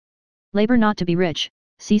meat. Labor not to be rich,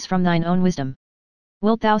 cease from thine own wisdom.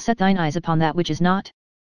 Wilt thou set thine eyes upon that which is not?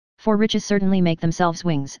 For riches certainly make themselves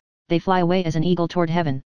wings, they fly away as an eagle toward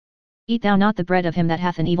heaven. Eat thou not the bread of him that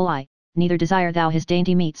hath an evil eye, neither desire thou his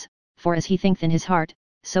dainty meats, for as he thinketh in his heart,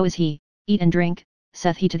 so is he. Eat and drink,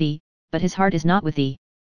 saith he to thee, but his heart is not with thee.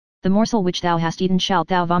 The morsel which thou hast eaten shalt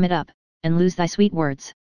thou vomit up, and lose thy sweet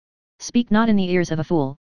words. Speak not in the ears of a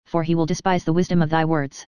fool, for he will despise the wisdom of thy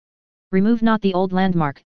words. Remove not the old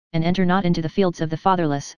landmark, and enter not into the fields of the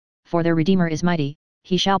fatherless, for their Redeemer is mighty,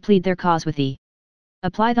 he shall plead their cause with thee.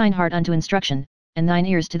 Apply thine heart unto instruction, and thine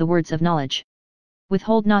ears to the words of knowledge.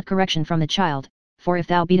 Withhold not correction from the child, for if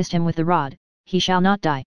thou beatest him with the rod, he shall not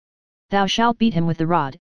die. Thou shalt beat him with the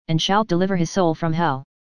rod, and shalt deliver his soul from hell.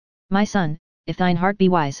 My son, if thine heart be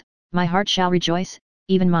wise, my heart shall rejoice,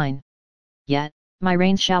 even mine. Yet, my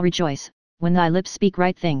reins shall rejoice, when thy lips speak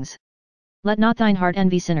right things. Let not thine heart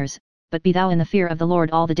envy sinners, but be thou in the fear of the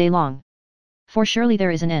Lord all the day long. For surely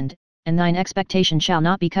there is an end, and thine expectation shall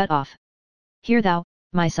not be cut off. Hear thou,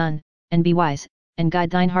 my son, and be wise, and guide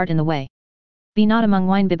thine heart in the way. Be not among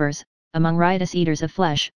wine-bibbers, among riotous eaters of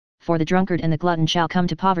flesh, for the drunkard and the glutton shall come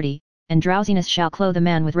to poverty, and drowsiness shall clothe a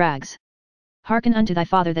man with rags. Hearken unto thy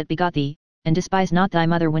father that begot thee, and despise not thy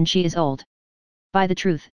mother when she is old. Buy the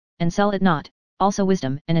truth, and sell it not, also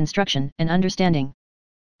wisdom and instruction and understanding.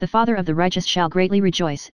 The father of the righteous shall greatly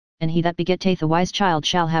rejoice, and he that begetteth a wise child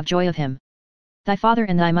shall have joy of him. Thy father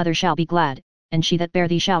and thy mother shall be glad, and she that bare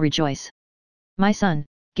thee shall rejoice. My son,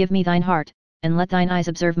 give me thine heart, and let thine eyes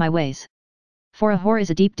observe my ways. For a whore is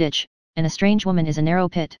a deep ditch, and a strange woman is a narrow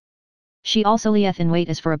pit. She also lieth in wait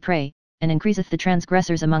as for a prey, and increaseth the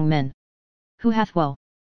transgressors among men. Who hath woe?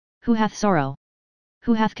 Who hath sorrow?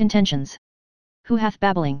 Who hath contentions? Who hath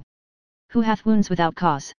babbling? Who hath wounds without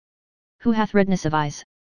cause? Who hath redness of eyes?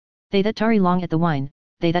 They that tarry long at the wine,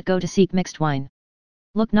 they that go to seek mixed wine.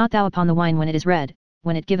 Look not thou upon the wine when it is red,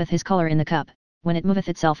 when it giveth his colour in the cup, when it moveth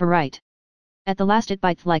itself aright. At the last it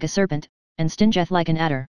biteth like a serpent, and stingeth like an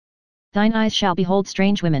adder. Thine eyes shall behold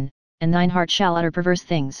strange women, and thine heart shall utter perverse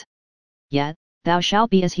things. Yet, thou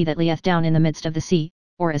shalt be as he that lieth down in the midst of the sea,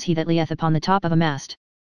 or as he that lieth upon the top of a mast.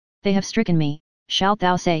 They have stricken me, shalt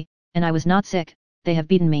thou say, and I was not sick, they have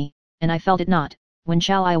beaten me, and I felt it not, when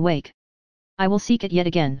shall I awake? I will seek it yet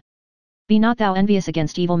again. Be not thou envious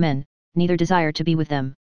against evil men, neither desire to be with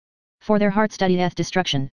them. For their heart studieth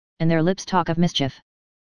destruction, and their lips talk of mischief.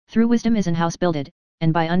 Through wisdom is an house builded,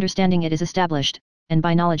 and by understanding it is established, and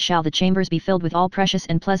by knowledge shall the chambers be filled with all precious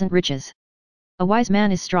and pleasant riches. A wise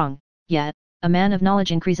man is strong, yet, a man of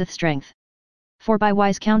knowledge increaseth strength. For by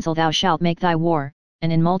wise counsel thou shalt make thy war,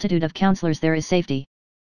 and in multitude of counsellors there is safety.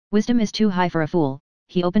 Wisdom is too high for a fool,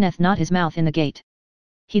 he openeth not his mouth in the gate.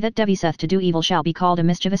 He that deviseth to do evil shall be called a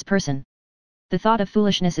mischievous person. The thought of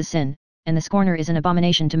foolishness is sin, and the scorner is an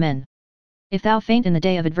abomination to men. If thou faint in the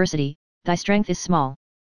day of adversity, thy strength is small.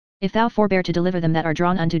 If thou forbear to deliver them that are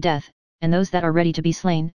drawn unto death, and those that are ready to be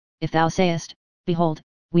slain, if thou sayest, Behold,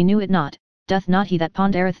 we knew it not, doth not he that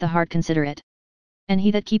pondereth the heart consider it? And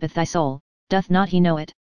he that keepeth thy soul, doth not he know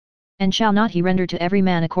it? And shall not he render to every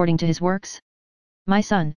man according to his works? My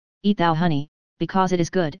son, eat thou honey, because it is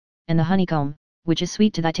good, and the honeycomb, which is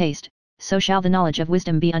sweet to thy taste, so shall the knowledge of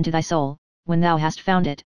wisdom be unto thy soul. When thou hast found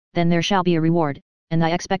it, then there shall be a reward, and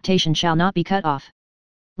thy expectation shall not be cut off.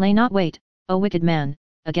 Lay not wait, O wicked man,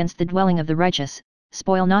 against the dwelling of the righteous,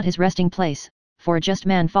 spoil not his resting place, for a just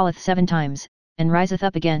man falleth 7 times, and riseth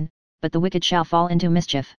up again, but the wicked shall fall into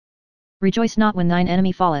mischief. Rejoice not when thine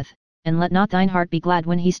enemy falleth, and let not thine heart be glad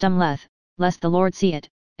when he stumbleth, lest the Lord see it,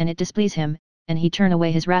 and it displease him, and he turn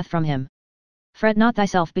away his wrath from him. Fret not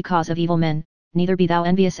thyself because of evil men, neither be thou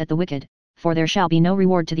envious at the wicked, for there shall be no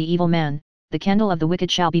reward to the evil man, the candle of the wicked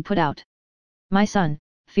shall be put out. My son,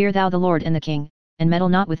 fear thou the Lord and the king, and meddle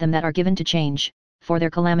not with them that are given to change, for their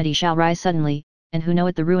calamity shall rise suddenly, and who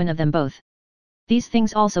knoweth the ruin of them both? These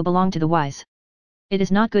things also belong to the wise. It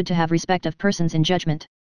is not good to have respect of persons in judgment.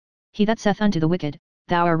 He that saith unto the wicked,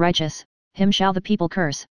 Thou art righteous, him shall the people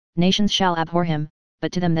curse, nations shall abhor him,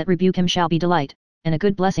 but to them that rebuke him shall be delight, and a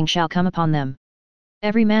good blessing shall come upon them.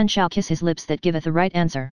 Every man shall kiss his lips that giveth a right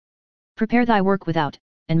answer. Prepare thy work without,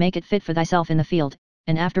 and make it fit for thyself in the field,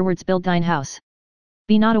 and afterwards build thine house.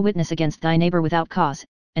 Be not a witness against thy neighbor without cause,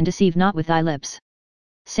 and deceive not with thy lips.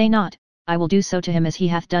 Say not, I will do so to him as he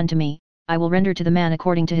hath done to me, I will render to the man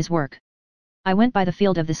according to his work. I went by the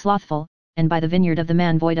field of the slothful, and by the vineyard of the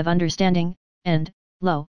man void of understanding, and,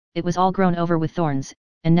 lo, it was all grown over with thorns,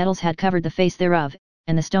 and nettles had covered the face thereof,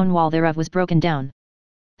 and the stone wall thereof was broken down.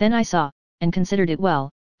 Then I saw, and considered it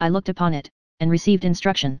well, I looked upon it, and received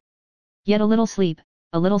instruction. Yet a little sleep,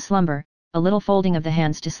 a little slumber, a little folding of the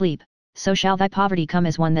hands to sleep, so shall thy poverty come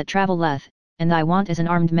as one that travelleth, and thy want as an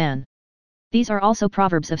armed man. These are also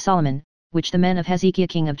Proverbs of Solomon, which the men of Hezekiah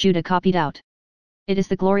king of Judah copied out. It is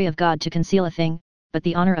the glory of God to conceal a thing, but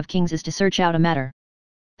the honor of kings is to search out a matter.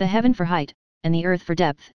 The heaven for height, and the earth for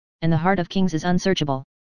depth, and the heart of kings is unsearchable.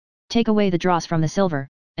 Take away the dross from the silver,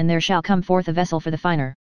 and there shall come forth a vessel for the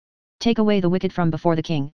finer. Take away the wicked from before the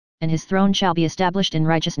king, and his throne shall be established in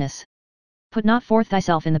righteousness. Put not forth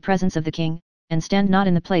thyself in the presence of the king, and stand not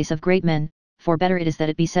in the place of great men, for better it is that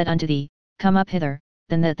it be said unto thee, Come up hither,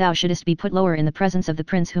 than that thou shouldest be put lower in the presence of the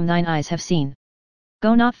prince whom thine eyes have seen.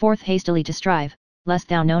 Go not forth hastily to strive, lest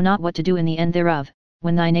thou know not what to do in the end thereof,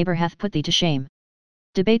 when thy neighbor hath put thee to shame.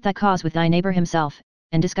 Debate thy cause with thy neighbor himself,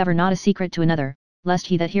 and discover not a secret to another, lest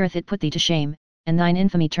he that heareth it put thee to shame, and thine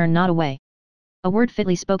infamy turn not away. A word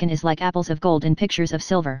fitly spoken is like apples of gold in pictures of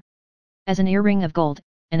silver. As an earring of gold,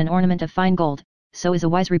 and an ornament of fine gold, so is a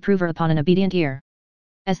wise reprover upon an obedient ear.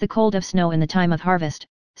 As the cold of snow in the time of harvest,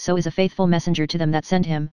 so is a faithful messenger to them that send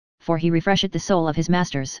him, for he refresheth the soul of his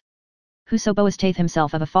masters. Whoso boasteth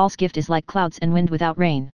himself of a false gift is like clouds and wind without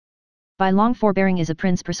rain. By long forbearing is a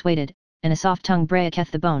prince persuaded, and a soft tongue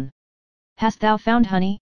breaketh the bone. Hast thou found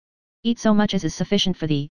honey? Eat so much as is sufficient for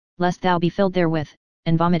thee, lest thou be filled therewith,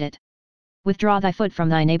 and vomit it. Withdraw thy foot from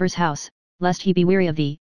thy neighbor's house, lest he be weary of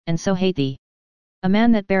thee, and so hate thee. A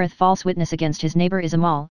man that beareth false witness against his neighbor is a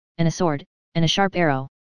maul, and a sword, and a sharp arrow.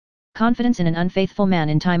 Confidence in an unfaithful man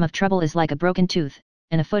in time of trouble is like a broken tooth,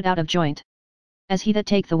 and a foot out of joint. As he that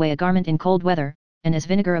taketh away a garment in cold weather, and as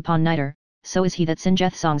vinegar upon nitre, so is he that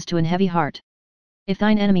singeth songs to an heavy heart. If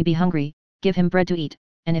thine enemy be hungry, give him bread to eat,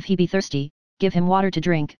 and if he be thirsty, give him water to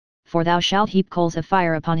drink, for thou shalt heap coals of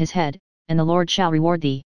fire upon his head, and the Lord shall reward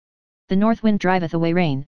thee. The north wind driveth away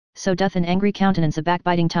rain, so doth an angry countenance a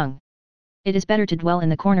backbiting tongue. It is better to dwell in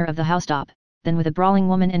the corner of the housetop, than with a brawling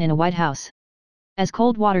woman and in a white house. As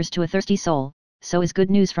cold waters to a thirsty soul, so is good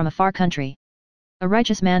news from a far country. A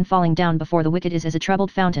righteous man falling down before the wicked is as a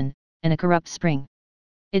troubled fountain, and a corrupt spring.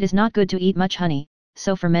 It is not good to eat much honey,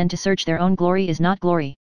 so for men to search their own glory is not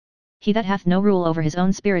glory. He that hath no rule over his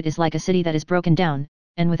own spirit is like a city that is broken down,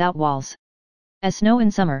 and without walls. As snow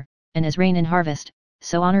in summer, and as rain in harvest,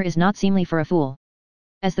 so honor is not seemly for a fool.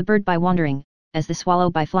 As the bird by wandering, as the swallow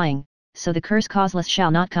by flying, so the curse causeless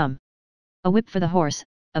shall not come. A whip for the horse,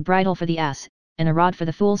 a bridle for the ass, and a rod for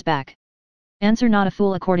the fool's back. Answer not a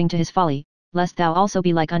fool according to his folly, lest thou also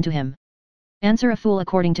be like unto him. Answer a fool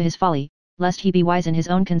according to his folly, lest he be wise in his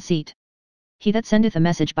own conceit. He that sendeth a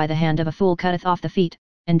message by the hand of a fool cutteth off the feet,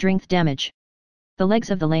 and drinketh damage. The legs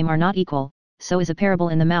of the lame are not equal, so is a parable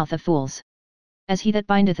in the mouth of fools. As he that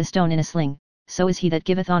bindeth a stone in a sling, so is he that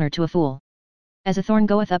giveth honor to a fool. As a thorn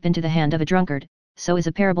goeth up into the hand of a drunkard, so is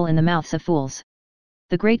a parable in the mouths of fools.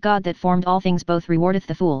 The great God that formed all things both rewardeth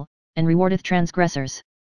the fool, and rewardeth transgressors.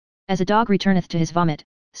 As a dog returneth to his vomit,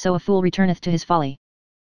 so a fool returneth to his folly.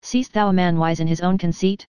 Seest thou a man wise in his own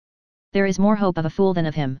conceit? There is more hope of a fool than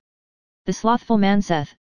of him. The slothful man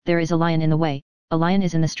saith, there is a lion in the way, a lion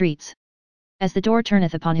is in the streets. As the door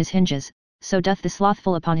turneth upon his hinges, so doth the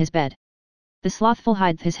slothful upon his bed. The slothful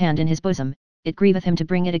hideth his hand in his bosom, it grieveth him to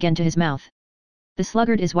bring it again to his mouth. The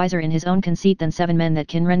sluggard is wiser in his own conceit than 7 men that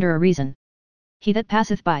can render a reason. He that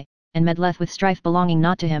passeth by, and meddleth with strife belonging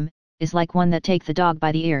not to him, is like one that taketh the dog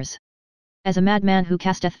by the ears. As a madman who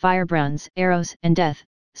casteth firebrands, arrows, and death,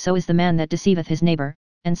 so is the man that deceiveth his neighbor,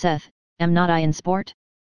 and saith, am not I in sport?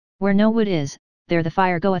 Where no wood is, there the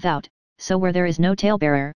fire goeth out, so where there is no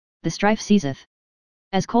talebearer, the strife ceaseth.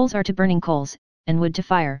 As coals are to burning coals, and wood to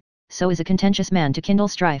fire, so is a contentious man to kindle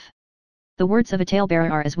strife. The words of a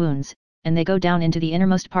talebearer are as wounds, and they go down into the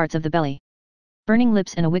innermost parts of the belly. Burning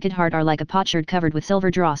lips and a wicked heart are like a potsherd covered with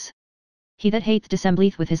silver dross. He that hateth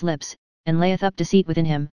dissembleth with his lips, and layeth up deceit within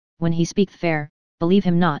him, when he speaketh fair, believe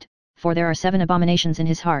him not, for there are 7 abominations in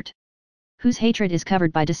his heart. Whose hatred is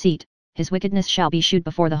covered by deceit, his wickedness shall be shewed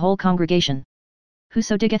before the whole congregation.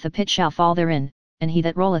 Whoso diggeth a pit shall fall therein, and he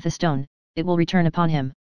that rolleth a stone, it will return upon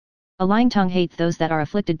him. A lying tongue hateth those that are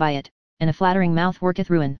afflicted by it, and a flattering mouth worketh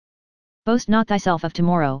ruin. Boast not thyself of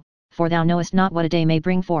tomorrow, for thou knowest not what a day may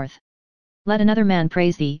bring forth. Let another man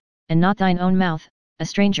praise thee, and not thine own mouth, a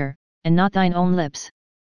stranger, and not thine own lips.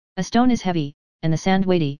 A stone is heavy, and the sand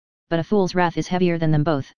weighty, but a fool's wrath is heavier than them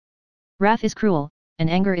both. Wrath is cruel, and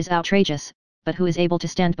anger is outrageous, but who is able to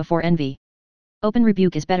stand before envy? Open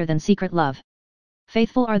rebuke is better than secret love.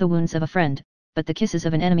 Faithful are the wounds of a friend, but the kisses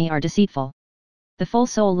of an enemy are deceitful. The full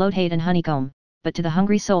soul load hate and honeycomb, but to the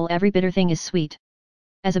hungry soul every bitter thing is sweet.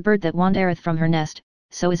 As a bird that wandereth from her nest,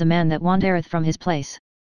 so is a man that wandereth from his place.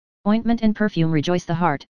 Ointment and perfume rejoice the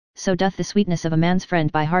heart, so doth the sweetness of a man's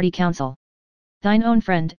friend by hearty counsel. Thine own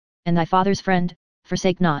friend, and thy father's friend,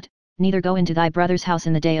 forsake not, neither go into thy brother's house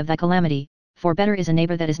in the day of thy calamity, for better is a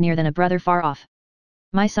neighbor that is near than a brother far off.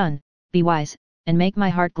 My son, be wise, and make my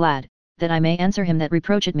heart glad, that I may answer him that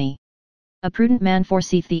reproacheth me. A prudent man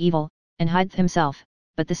foreseeth the evil, and hideth himself,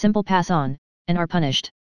 but the simple pass on, and are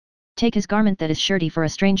punished. Take his garment that is surety for a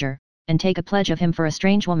stranger, and take a pledge of him for a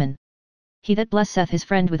strange woman. He that blesseth his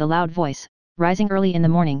friend with a loud voice, rising early in the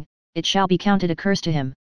morning, it shall be counted a curse to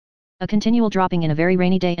him. A continual dropping in a very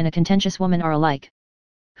rainy day and a contentious woman are alike.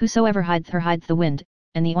 Whosoever hideth her hideth the wind,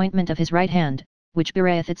 and the ointment of his right hand, which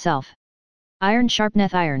bewrayeth itself. Iron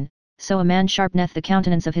sharpeneth iron, so a man sharpeneth the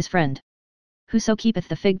countenance of his friend. Whoso keepeth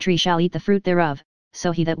the fig tree shall eat the fruit thereof,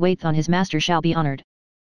 so he that waiteth on his master shall be honoured.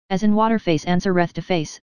 As in water face answereth to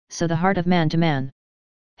face, so the heart of man to man.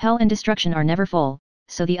 Hell and destruction are never full,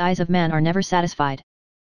 so the eyes of man are never satisfied.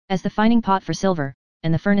 As the fining pot for silver,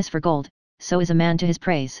 and the furnace for gold, so is a man to his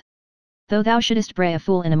praise. Though thou shouldest bray a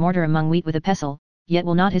fool in a mortar among wheat with a pestle, yet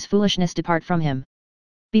will not his foolishness depart from him.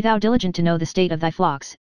 Be thou diligent to know the state of thy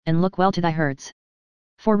flocks, and look well to thy herds.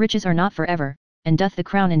 For riches are not for ever, and doth the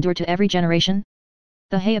crown endure to every generation?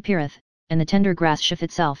 The hay appeareth, and the tender grass sheweth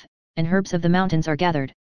itself, and herbs of the mountains are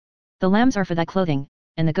gathered. The lambs are for thy clothing,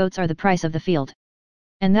 and the goats are the price of the field.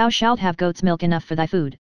 And thou shalt have goats' milk enough for thy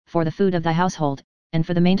food, for the food of thy household, and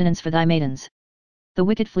for the maintenance for thy maidens. The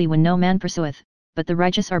wicked flee when no man pursueth, but the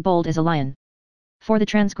righteous are bold as a lion. For the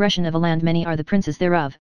transgression of a land many are the princes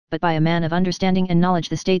thereof, but by a man of understanding and knowledge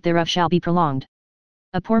the state thereof shall be prolonged.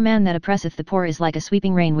 A poor man that oppresseth the poor is like a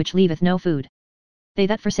sweeping rain which leaveth no food. They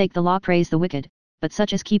that forsake the law praise the wicked, but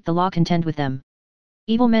such as keep the law contend with them.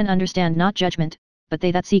 Evil men understand not judgment, but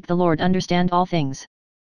they that seek the Lord understand all things.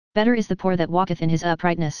 Better is the poor that walketh in his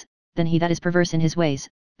uprightness, than he that is perverse in his ways,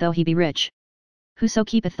 though he be rich. Whoso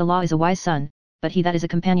keepeth the law is a wise son, but he that is a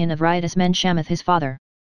companion of riotous men shameth his father.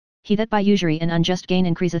 He that by usury and unjust gain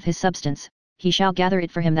increaseth his substance, he shall gather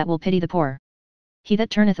it for him that will pity the poor. He that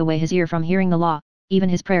turneth away his ear from hearing the law, even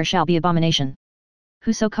his prayer shall be abomination.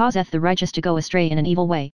 Whoso causeth the righteous to go astray in an evil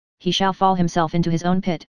way, he shall fall himself into his own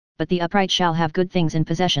pit, but the upright shall have good things in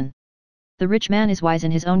possession. The rich man is wise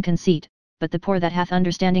in his own conceit, but the poor that hath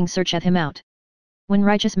understanding searcheth him out. When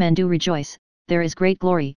righteous men do rejoice, there is great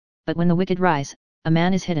glory, but when the wicked rise, a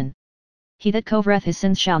man is hidden. He that covereth his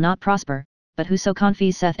sins shall not prosper, but whoso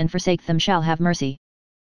confesseth and forsaketh them shall have mercy.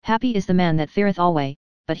 Happy is the man that feareth alway,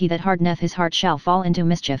 but he that hardeneth his heart shall fall into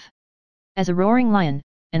mischief. As a roaring lion,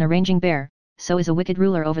 and a raging bear, so is a wicked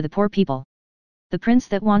ruler over the poor people. The prince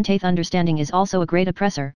that wanteth understanding is also a great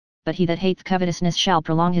oppressor, but he that hateth covetousness shall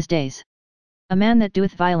prolong his days. A man that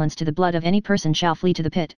doeth violence to the blood of any person shall flee to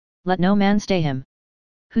the pit, let no man stay him.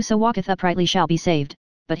 Whoso walketh uprightly shall be saved,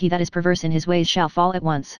 but he that is perverse in his ways shall fall at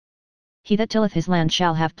once. He that tilleth his land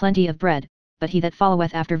shall have plenty of bread, but he that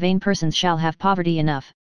followeth after vain persons shall have poverty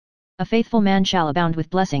enough. A faithful man shall abound with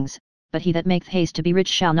blessings, but he that maketh haste to be rich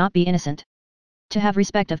shall not be innocent. To have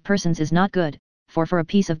respect of persons is not good, for a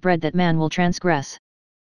piece of bread that man will transgress.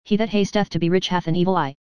 He that hasteth to be rich hath an evil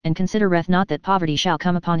eye, and considereth not that poverty shall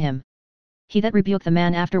come upon him. He that rebuketh the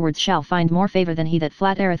man afterwards shall find more favour than he that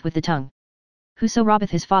flattereth with the tongue. Whoso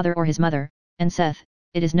robbeth his father or his mother, and saith,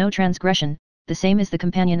 It is no transgression, the same is the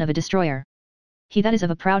companion of a destroyer. He that is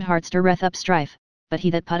of a proud heart stirreth up strife, but he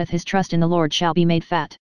that putteth his trust in the Lord shall be made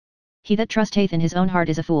fat. He that trusteth in his own heart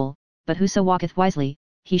is a fool, but whoso walketh wisely,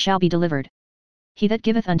 he shall be delivered. He that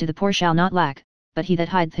giveth unto the poor shall not lack, but he that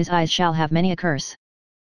hideth his eyes shall have many a curse.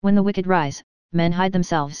 When the wicked rise, men hide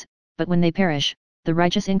themselves, but when they perish, the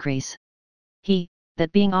righteous increase. He,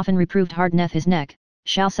 that being often reproved hardeneth his neck,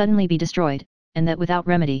 shall suddenly be destroyed, and that without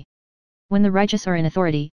remedy. When the righteous are in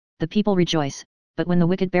authority, the people rejoice, but when the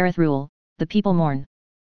wicked beareth rule, the people mourn.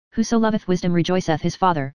 Whoso loveth wisdom rejoiceth his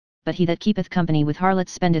father, but he that keepeth company with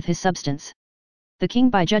harlots spendeth his substance. The king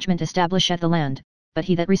by judgment establisheth the land, but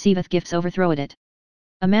he that receiveth gifts overthroweth it.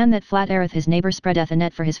 A man that flattereth his neighbour spreadeth a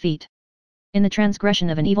net for his feet. In the transgression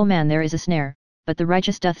of an evil man there is a snare, but the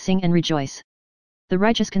righteous doth sing and rejoice. The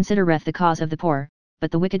righteous considereth the cause of the poor,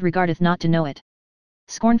 but the wicked regardeth not to know it.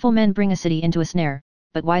 Scornful men bring a city into a snare,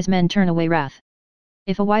 but wise men turn away wrath.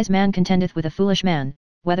 If a wise man contendeth with a foolish man,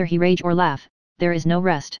 whether he rage or laugh, there is no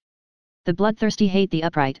rest. The bloodthirsty hate the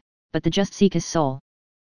upright, but the just seek his soul.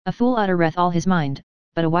 A fool uttereth all his mind,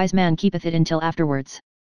 but a wise man keepeth it until afterwards.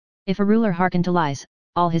 If a ruler hearken to lies,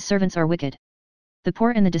 all his servants are wicked. The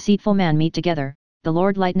poor and the deceitful man meet together, the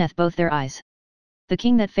Lord lighteneth both their eyes. The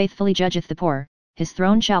king that faithfully judgeth the poor, his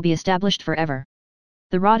throne shall be established for ever.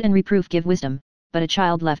 The rod and reproof give wisdom, but a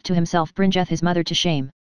child left to himself bringeth his mother to shame.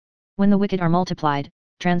 When the wicked are multiplied,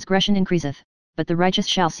 transgression increaseth, but the righteous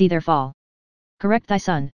shall see their fall. Correct thy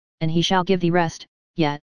son, and he shall give thee rest,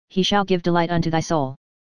 yet, he shall give delight unto thy soul.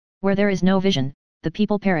 Where there is no vision, the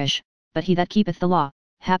people perish, but he that keepeth the law,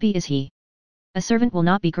 happy is he. A servant will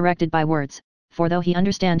not be corrected by words, for though he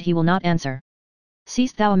understand he will not answer.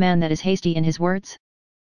 Seest thou a man that is hasty in his words?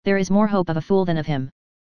 There is more hope of a fool than of him.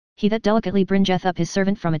 He that delicately bringeth up his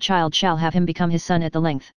servant from a child shall have him become his son at the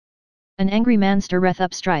length. An angry man stirreth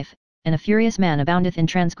up strife, and a furious man aboundeth in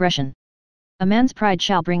transgression. A man's pride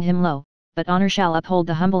shall bring him low, but honour shall uphold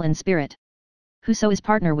the humble in spirit. Whoso is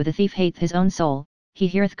partner with a thief hateth his own soul, he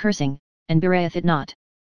heareth cursing, and bewrayeth it not.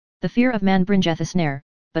 The fear of man bringeth a snare,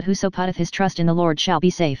 but whoso putteth his trust in the Lord shall be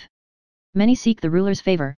safe. Many seek the ruler's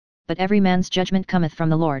favour, but every man's judgment cometh from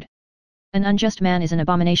the Lord. An unjust man is an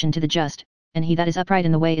abomination to the just, and he that is upright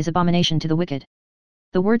in the way is abomination to the wicked.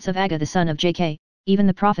 The words of Agga the son of Jakeh, even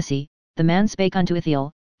the prophecy, the man spake unto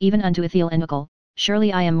Ithiel, even unto Ithiel and Ukal,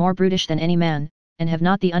 Surely I am more brutish than any man, and have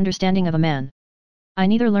not the understanding of a man. I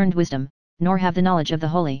neither learned wisdom, nor have the knowledge of the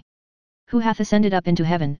holy. Who hath ascended up into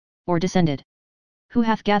heaven, or descended? Who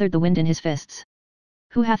hath gathered the wind in his fists?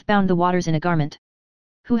 Who hath bound the waters in a garment?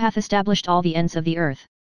 Who hath established all the ends of the earth?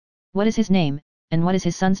 What is his name, and what is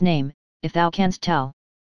his son's name, if thou canst tell?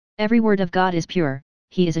 Every word of God is pure,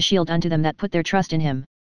 he is a shield unto them that put their trust in him.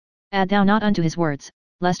 Add thou not unto his words,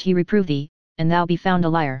 lest he reprove thee, and thou be found a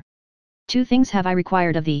liar. 2 things have I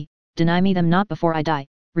required of thee, deny me them not before I die,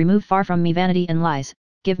 remove far from me vanity and lies,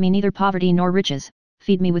 give me neither poverty nor riches,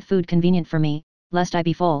 feed me with food convenient for me, lest I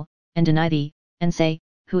be full, and deny thee, and say,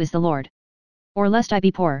 Who is the Lord? Or lest I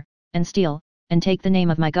be poor, and steal, and take the name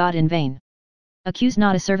of my God in vain. Accuse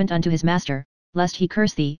not a servant unto his master, lest he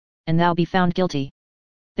curse thee, and thou be found guilty.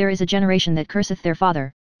 There is a generation that curseth their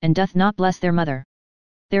father, and doth not bless their mother.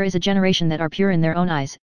 There is a generation that are pure in their own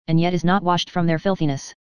eyes, and yet is not washed from their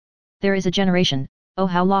filthiness. There is a generation, oh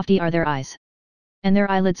how lofty are their eyes! And their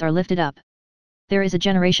eyelids are lifted up. There is a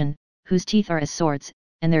generation, whose teeth are as swords,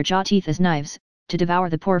 and their jaw teeth as knives, to devour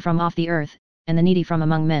the poor from off the earth, and the needy from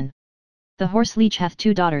among men. The horse leech hath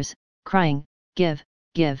 2 daughters, crying, Give,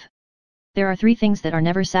 give. There are 3 things that are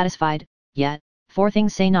never satisfied, yet, 4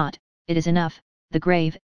 things say not, It is enough, the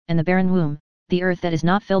grave, and the barren womb, the earth that is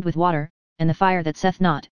not filled with water, and the fire that saith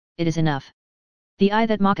not, It is enough. The eye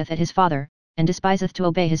that mocketh at his father, and despiseth to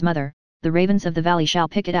obey his mother, the ravens of the valley shall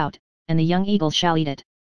pick it out, and the young eagles shall eat it.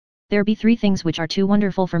 There be 3 things which are too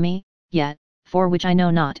wonderful for me, yet, 4 which I know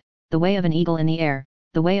not, the way of an eagle in the air,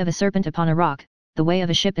 the way of a serpent upon a rock, the way of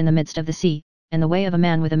a ship in the midst of the sea, and the way of a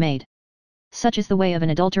man with a maid. Such is the way of an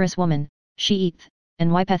adulterous woman, she eateth,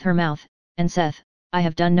 and wipeth her mouth, and saith, I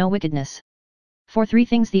have done no wickedness. For 3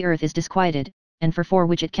 things the earth is disquieted, and for 4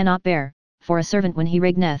 which it cannot bear, for a servant when he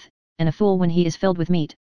reigneth, and a fool when he is filled with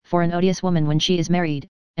meat, for an odious woman when she is married,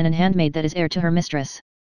 and an handmaid that is heir to her mistress.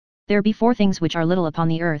 There be 4 things which are little upon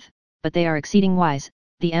the earth, but they are exceeding wise,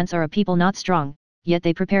 the ants are a people not strong, yet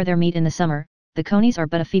they prepare their meat in the summer, the conies are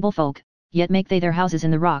but a feeble folk, yet make they their houses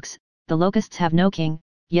in the rocks, the locusts have no king,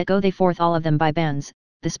 yet go they forth all of them by bands,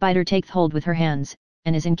 the spider taketh hold with her hands,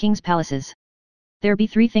 and is in kings' palaces. There be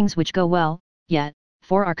 3 things which go well, yet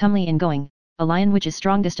 4 are comely in going, a lion which is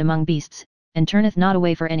strongest among beasts, and turneth not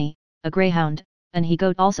away for any, a greyhound, an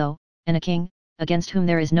he-goat also, and a king, against whom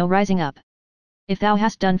there is no rising up. If thou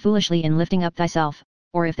hast done foolishly in lifting up thyself,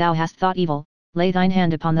 or if thou hast thought evil, lay thine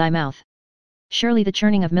hand upon thy mouth. Surely the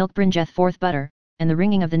churning of milk bringeth forth butter, and the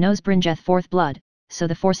wringing of the nose bringeth forth blood, so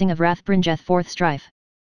the forcing of wrath bringeth forth strife.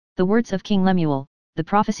 The words of King Lemuel, the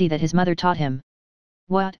prophecy that his mother taught him.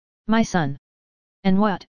 What, my son? And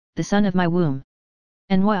what, the son of my womb?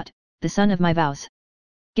 And what, the son of my vows?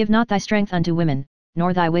 Give not thy strength unto women,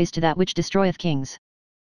 nor thy ways to that which destroyeth kings.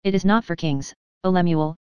 It is not for kings, O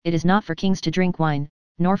Lemuel, it is not for kings to drink wine,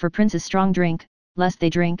 nor for princes strong drink, lest they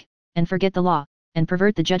drink, and forget the law, and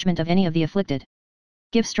pervert the judgment of any of the afflicted.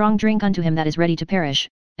 Give strong drink unto him that is ready to perish,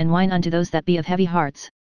 and wine unto those that be of heavy hearts.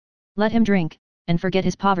 Let him drink, and forget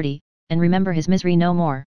his poverty, and remember his misery no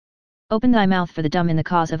more. Open thy mouth for the dumb in the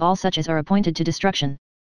cause of all such as are appointed to destruction.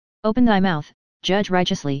 Open thy mouth, judge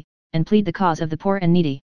righteously, and plead the cause of the poor and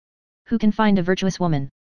needy. Who can find a virtuous woman?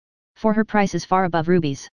 For her price is far above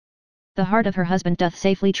rubies. The heart of her husband doth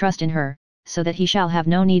safely trust in her, so that he shall have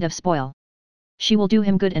no need of spoil. She will do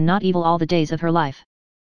him good and not evil all the days of her life.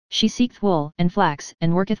 She seeketh wool and flax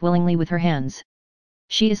and worketh willingly with her hands.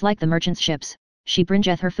 She is like the merchant's ships, she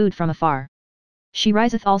bringeth her food from afar. She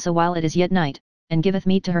riseth also while it is yet night, and giveth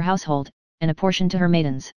meat to her household, and a portion to her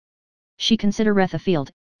maidens. She considereth a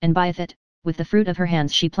field, and buyeth it, with the fruit of her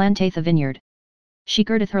hands she planteth a vineyard. She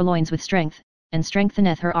girdeth her loins with strength, and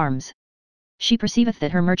strengtheneth her arms. She perceiveth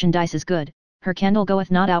that her merchandise is good, her candle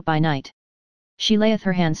goeth not out by night. She layeth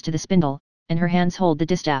her hands to the spindle, and her hands hold the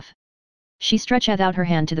distaff. She stretcheth out her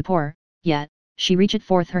hand to the poor, yet, she reacheth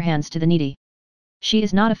forth her hands to the needy. She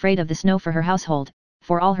is not afraid of the snow for her household,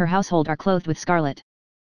 for all her household are clothed with scarlet.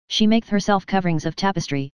 She maketh herself coverings of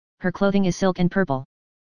tapestry, her clothing is silk and purple.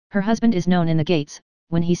 Her husband is known in the gates,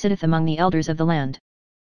 when he sitteth among the elders of the land.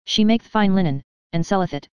 She maketh fine linen, and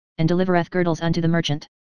selleth it, and delivereth girdles unto the merchant.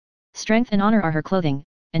 Strength and honor are her clothing,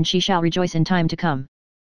 and she shall rejoice in time to come.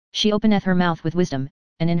 She openeth her mouth with wisdom,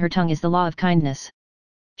 and in her tongue is the law of kindness.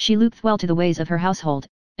 She looketh well to the ways of her household,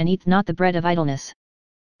 and eateth not the bread of idleness.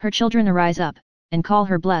 Her children arise up, and call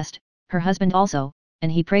her blessed, her husband also,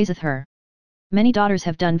 and he praiseth her. Many daughters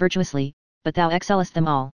have done virtuously, but thou excellest them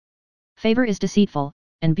all. Favor is deceitful,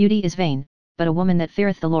 and beauty is vain, but a woman that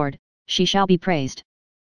feareth the Lord, she shall be praised.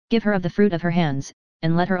 Give her of the fruit of her hands,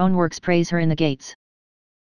 and let her own works praise her in the gates.